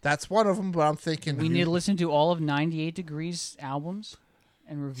 That's one of them, but I'm thinking We need to listen to all of 98 Degrees albums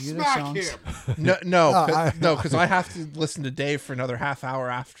and review their Smack songs. him. no, because I have to listen to Dave for another half hour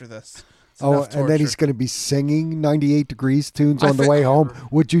after this. It's Oh, enough and then he's torture. going to be singing 98 Degrees tunes I on the thi- way home.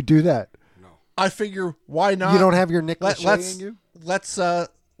 Would you do that? I figure why not? You don't have your Nick Let, Lachey let's in you?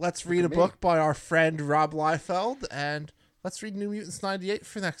 let's read a book by our friend Rob Liefeld, and let's read New Mutants 98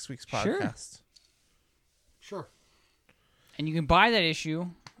 for next week's Sure. podcast. Sure. And you can buy that issue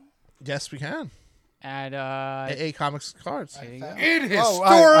Yes, we can. at AA Comics and Cards. there you go. In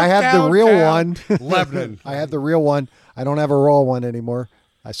historic Oh, I have the real one. downtown Lebanon. I have the real one. I don't have a raw one anymore.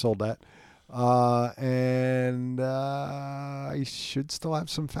 I sold that. I should still have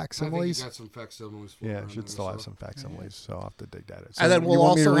some I think you facsimiles. got some facsimiles. Yeah, I around should there, still have so. some facsimiles, so I'll have to dig that out. And then you we'll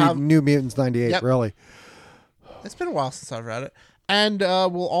want me to also read have- New Mutants 98, Yep. really? It's been a while since I've read it. And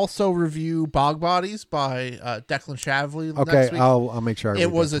we'll also review Bog Bodies by Declan Shavley Okay, next week. I'll make sure I read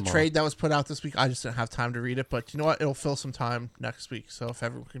It was that a tomorrow. trade that was put out this week. I just didn't have time to read it, but you know what? It'll fill some time next week. So if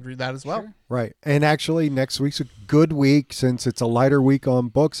everyone can read that as well. Sure. Right. And actually, next week's a good week since it's a lighter week on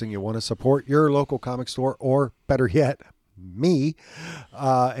books and you want to support your local comic store, or better yet, me,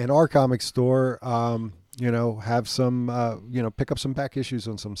 and our comic store. Have some, pick up some back issues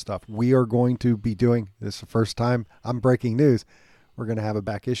on some stuff. We are going to be doing this the first time. I'm breaking news. We're going to have a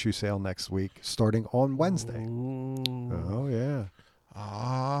back issue sale next week starting on Wednesday. Oh, yeah.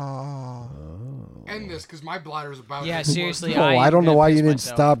 Ah. End this because my bladder's about. Yeah, to burst. seriously. Oh, I don't know gotta why piss you didn't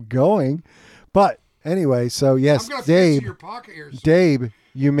myself. stop going. But anyway, so yes, I'm gonna piss in Dave. your pocket here. Dave,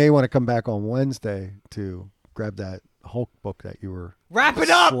 you may want to come back on Wednesday to grab that Hulk book that you were Wrap it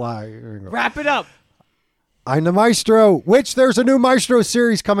up. Wrap it up. I'm the Maestro, which there's a new Maestro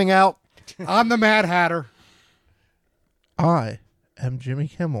series coming out. I'm the Mad Hatter. I am Jimmy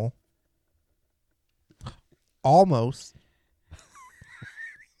Kimmel. Almost.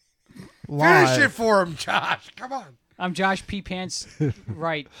 Finish it for him, Josh. Come on. I'm Josh P. Pants.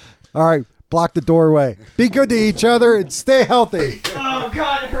 Right. All right, block the doorway. Be good to each other and stay healthy. Oh,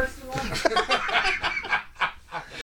 God, it hurts so much.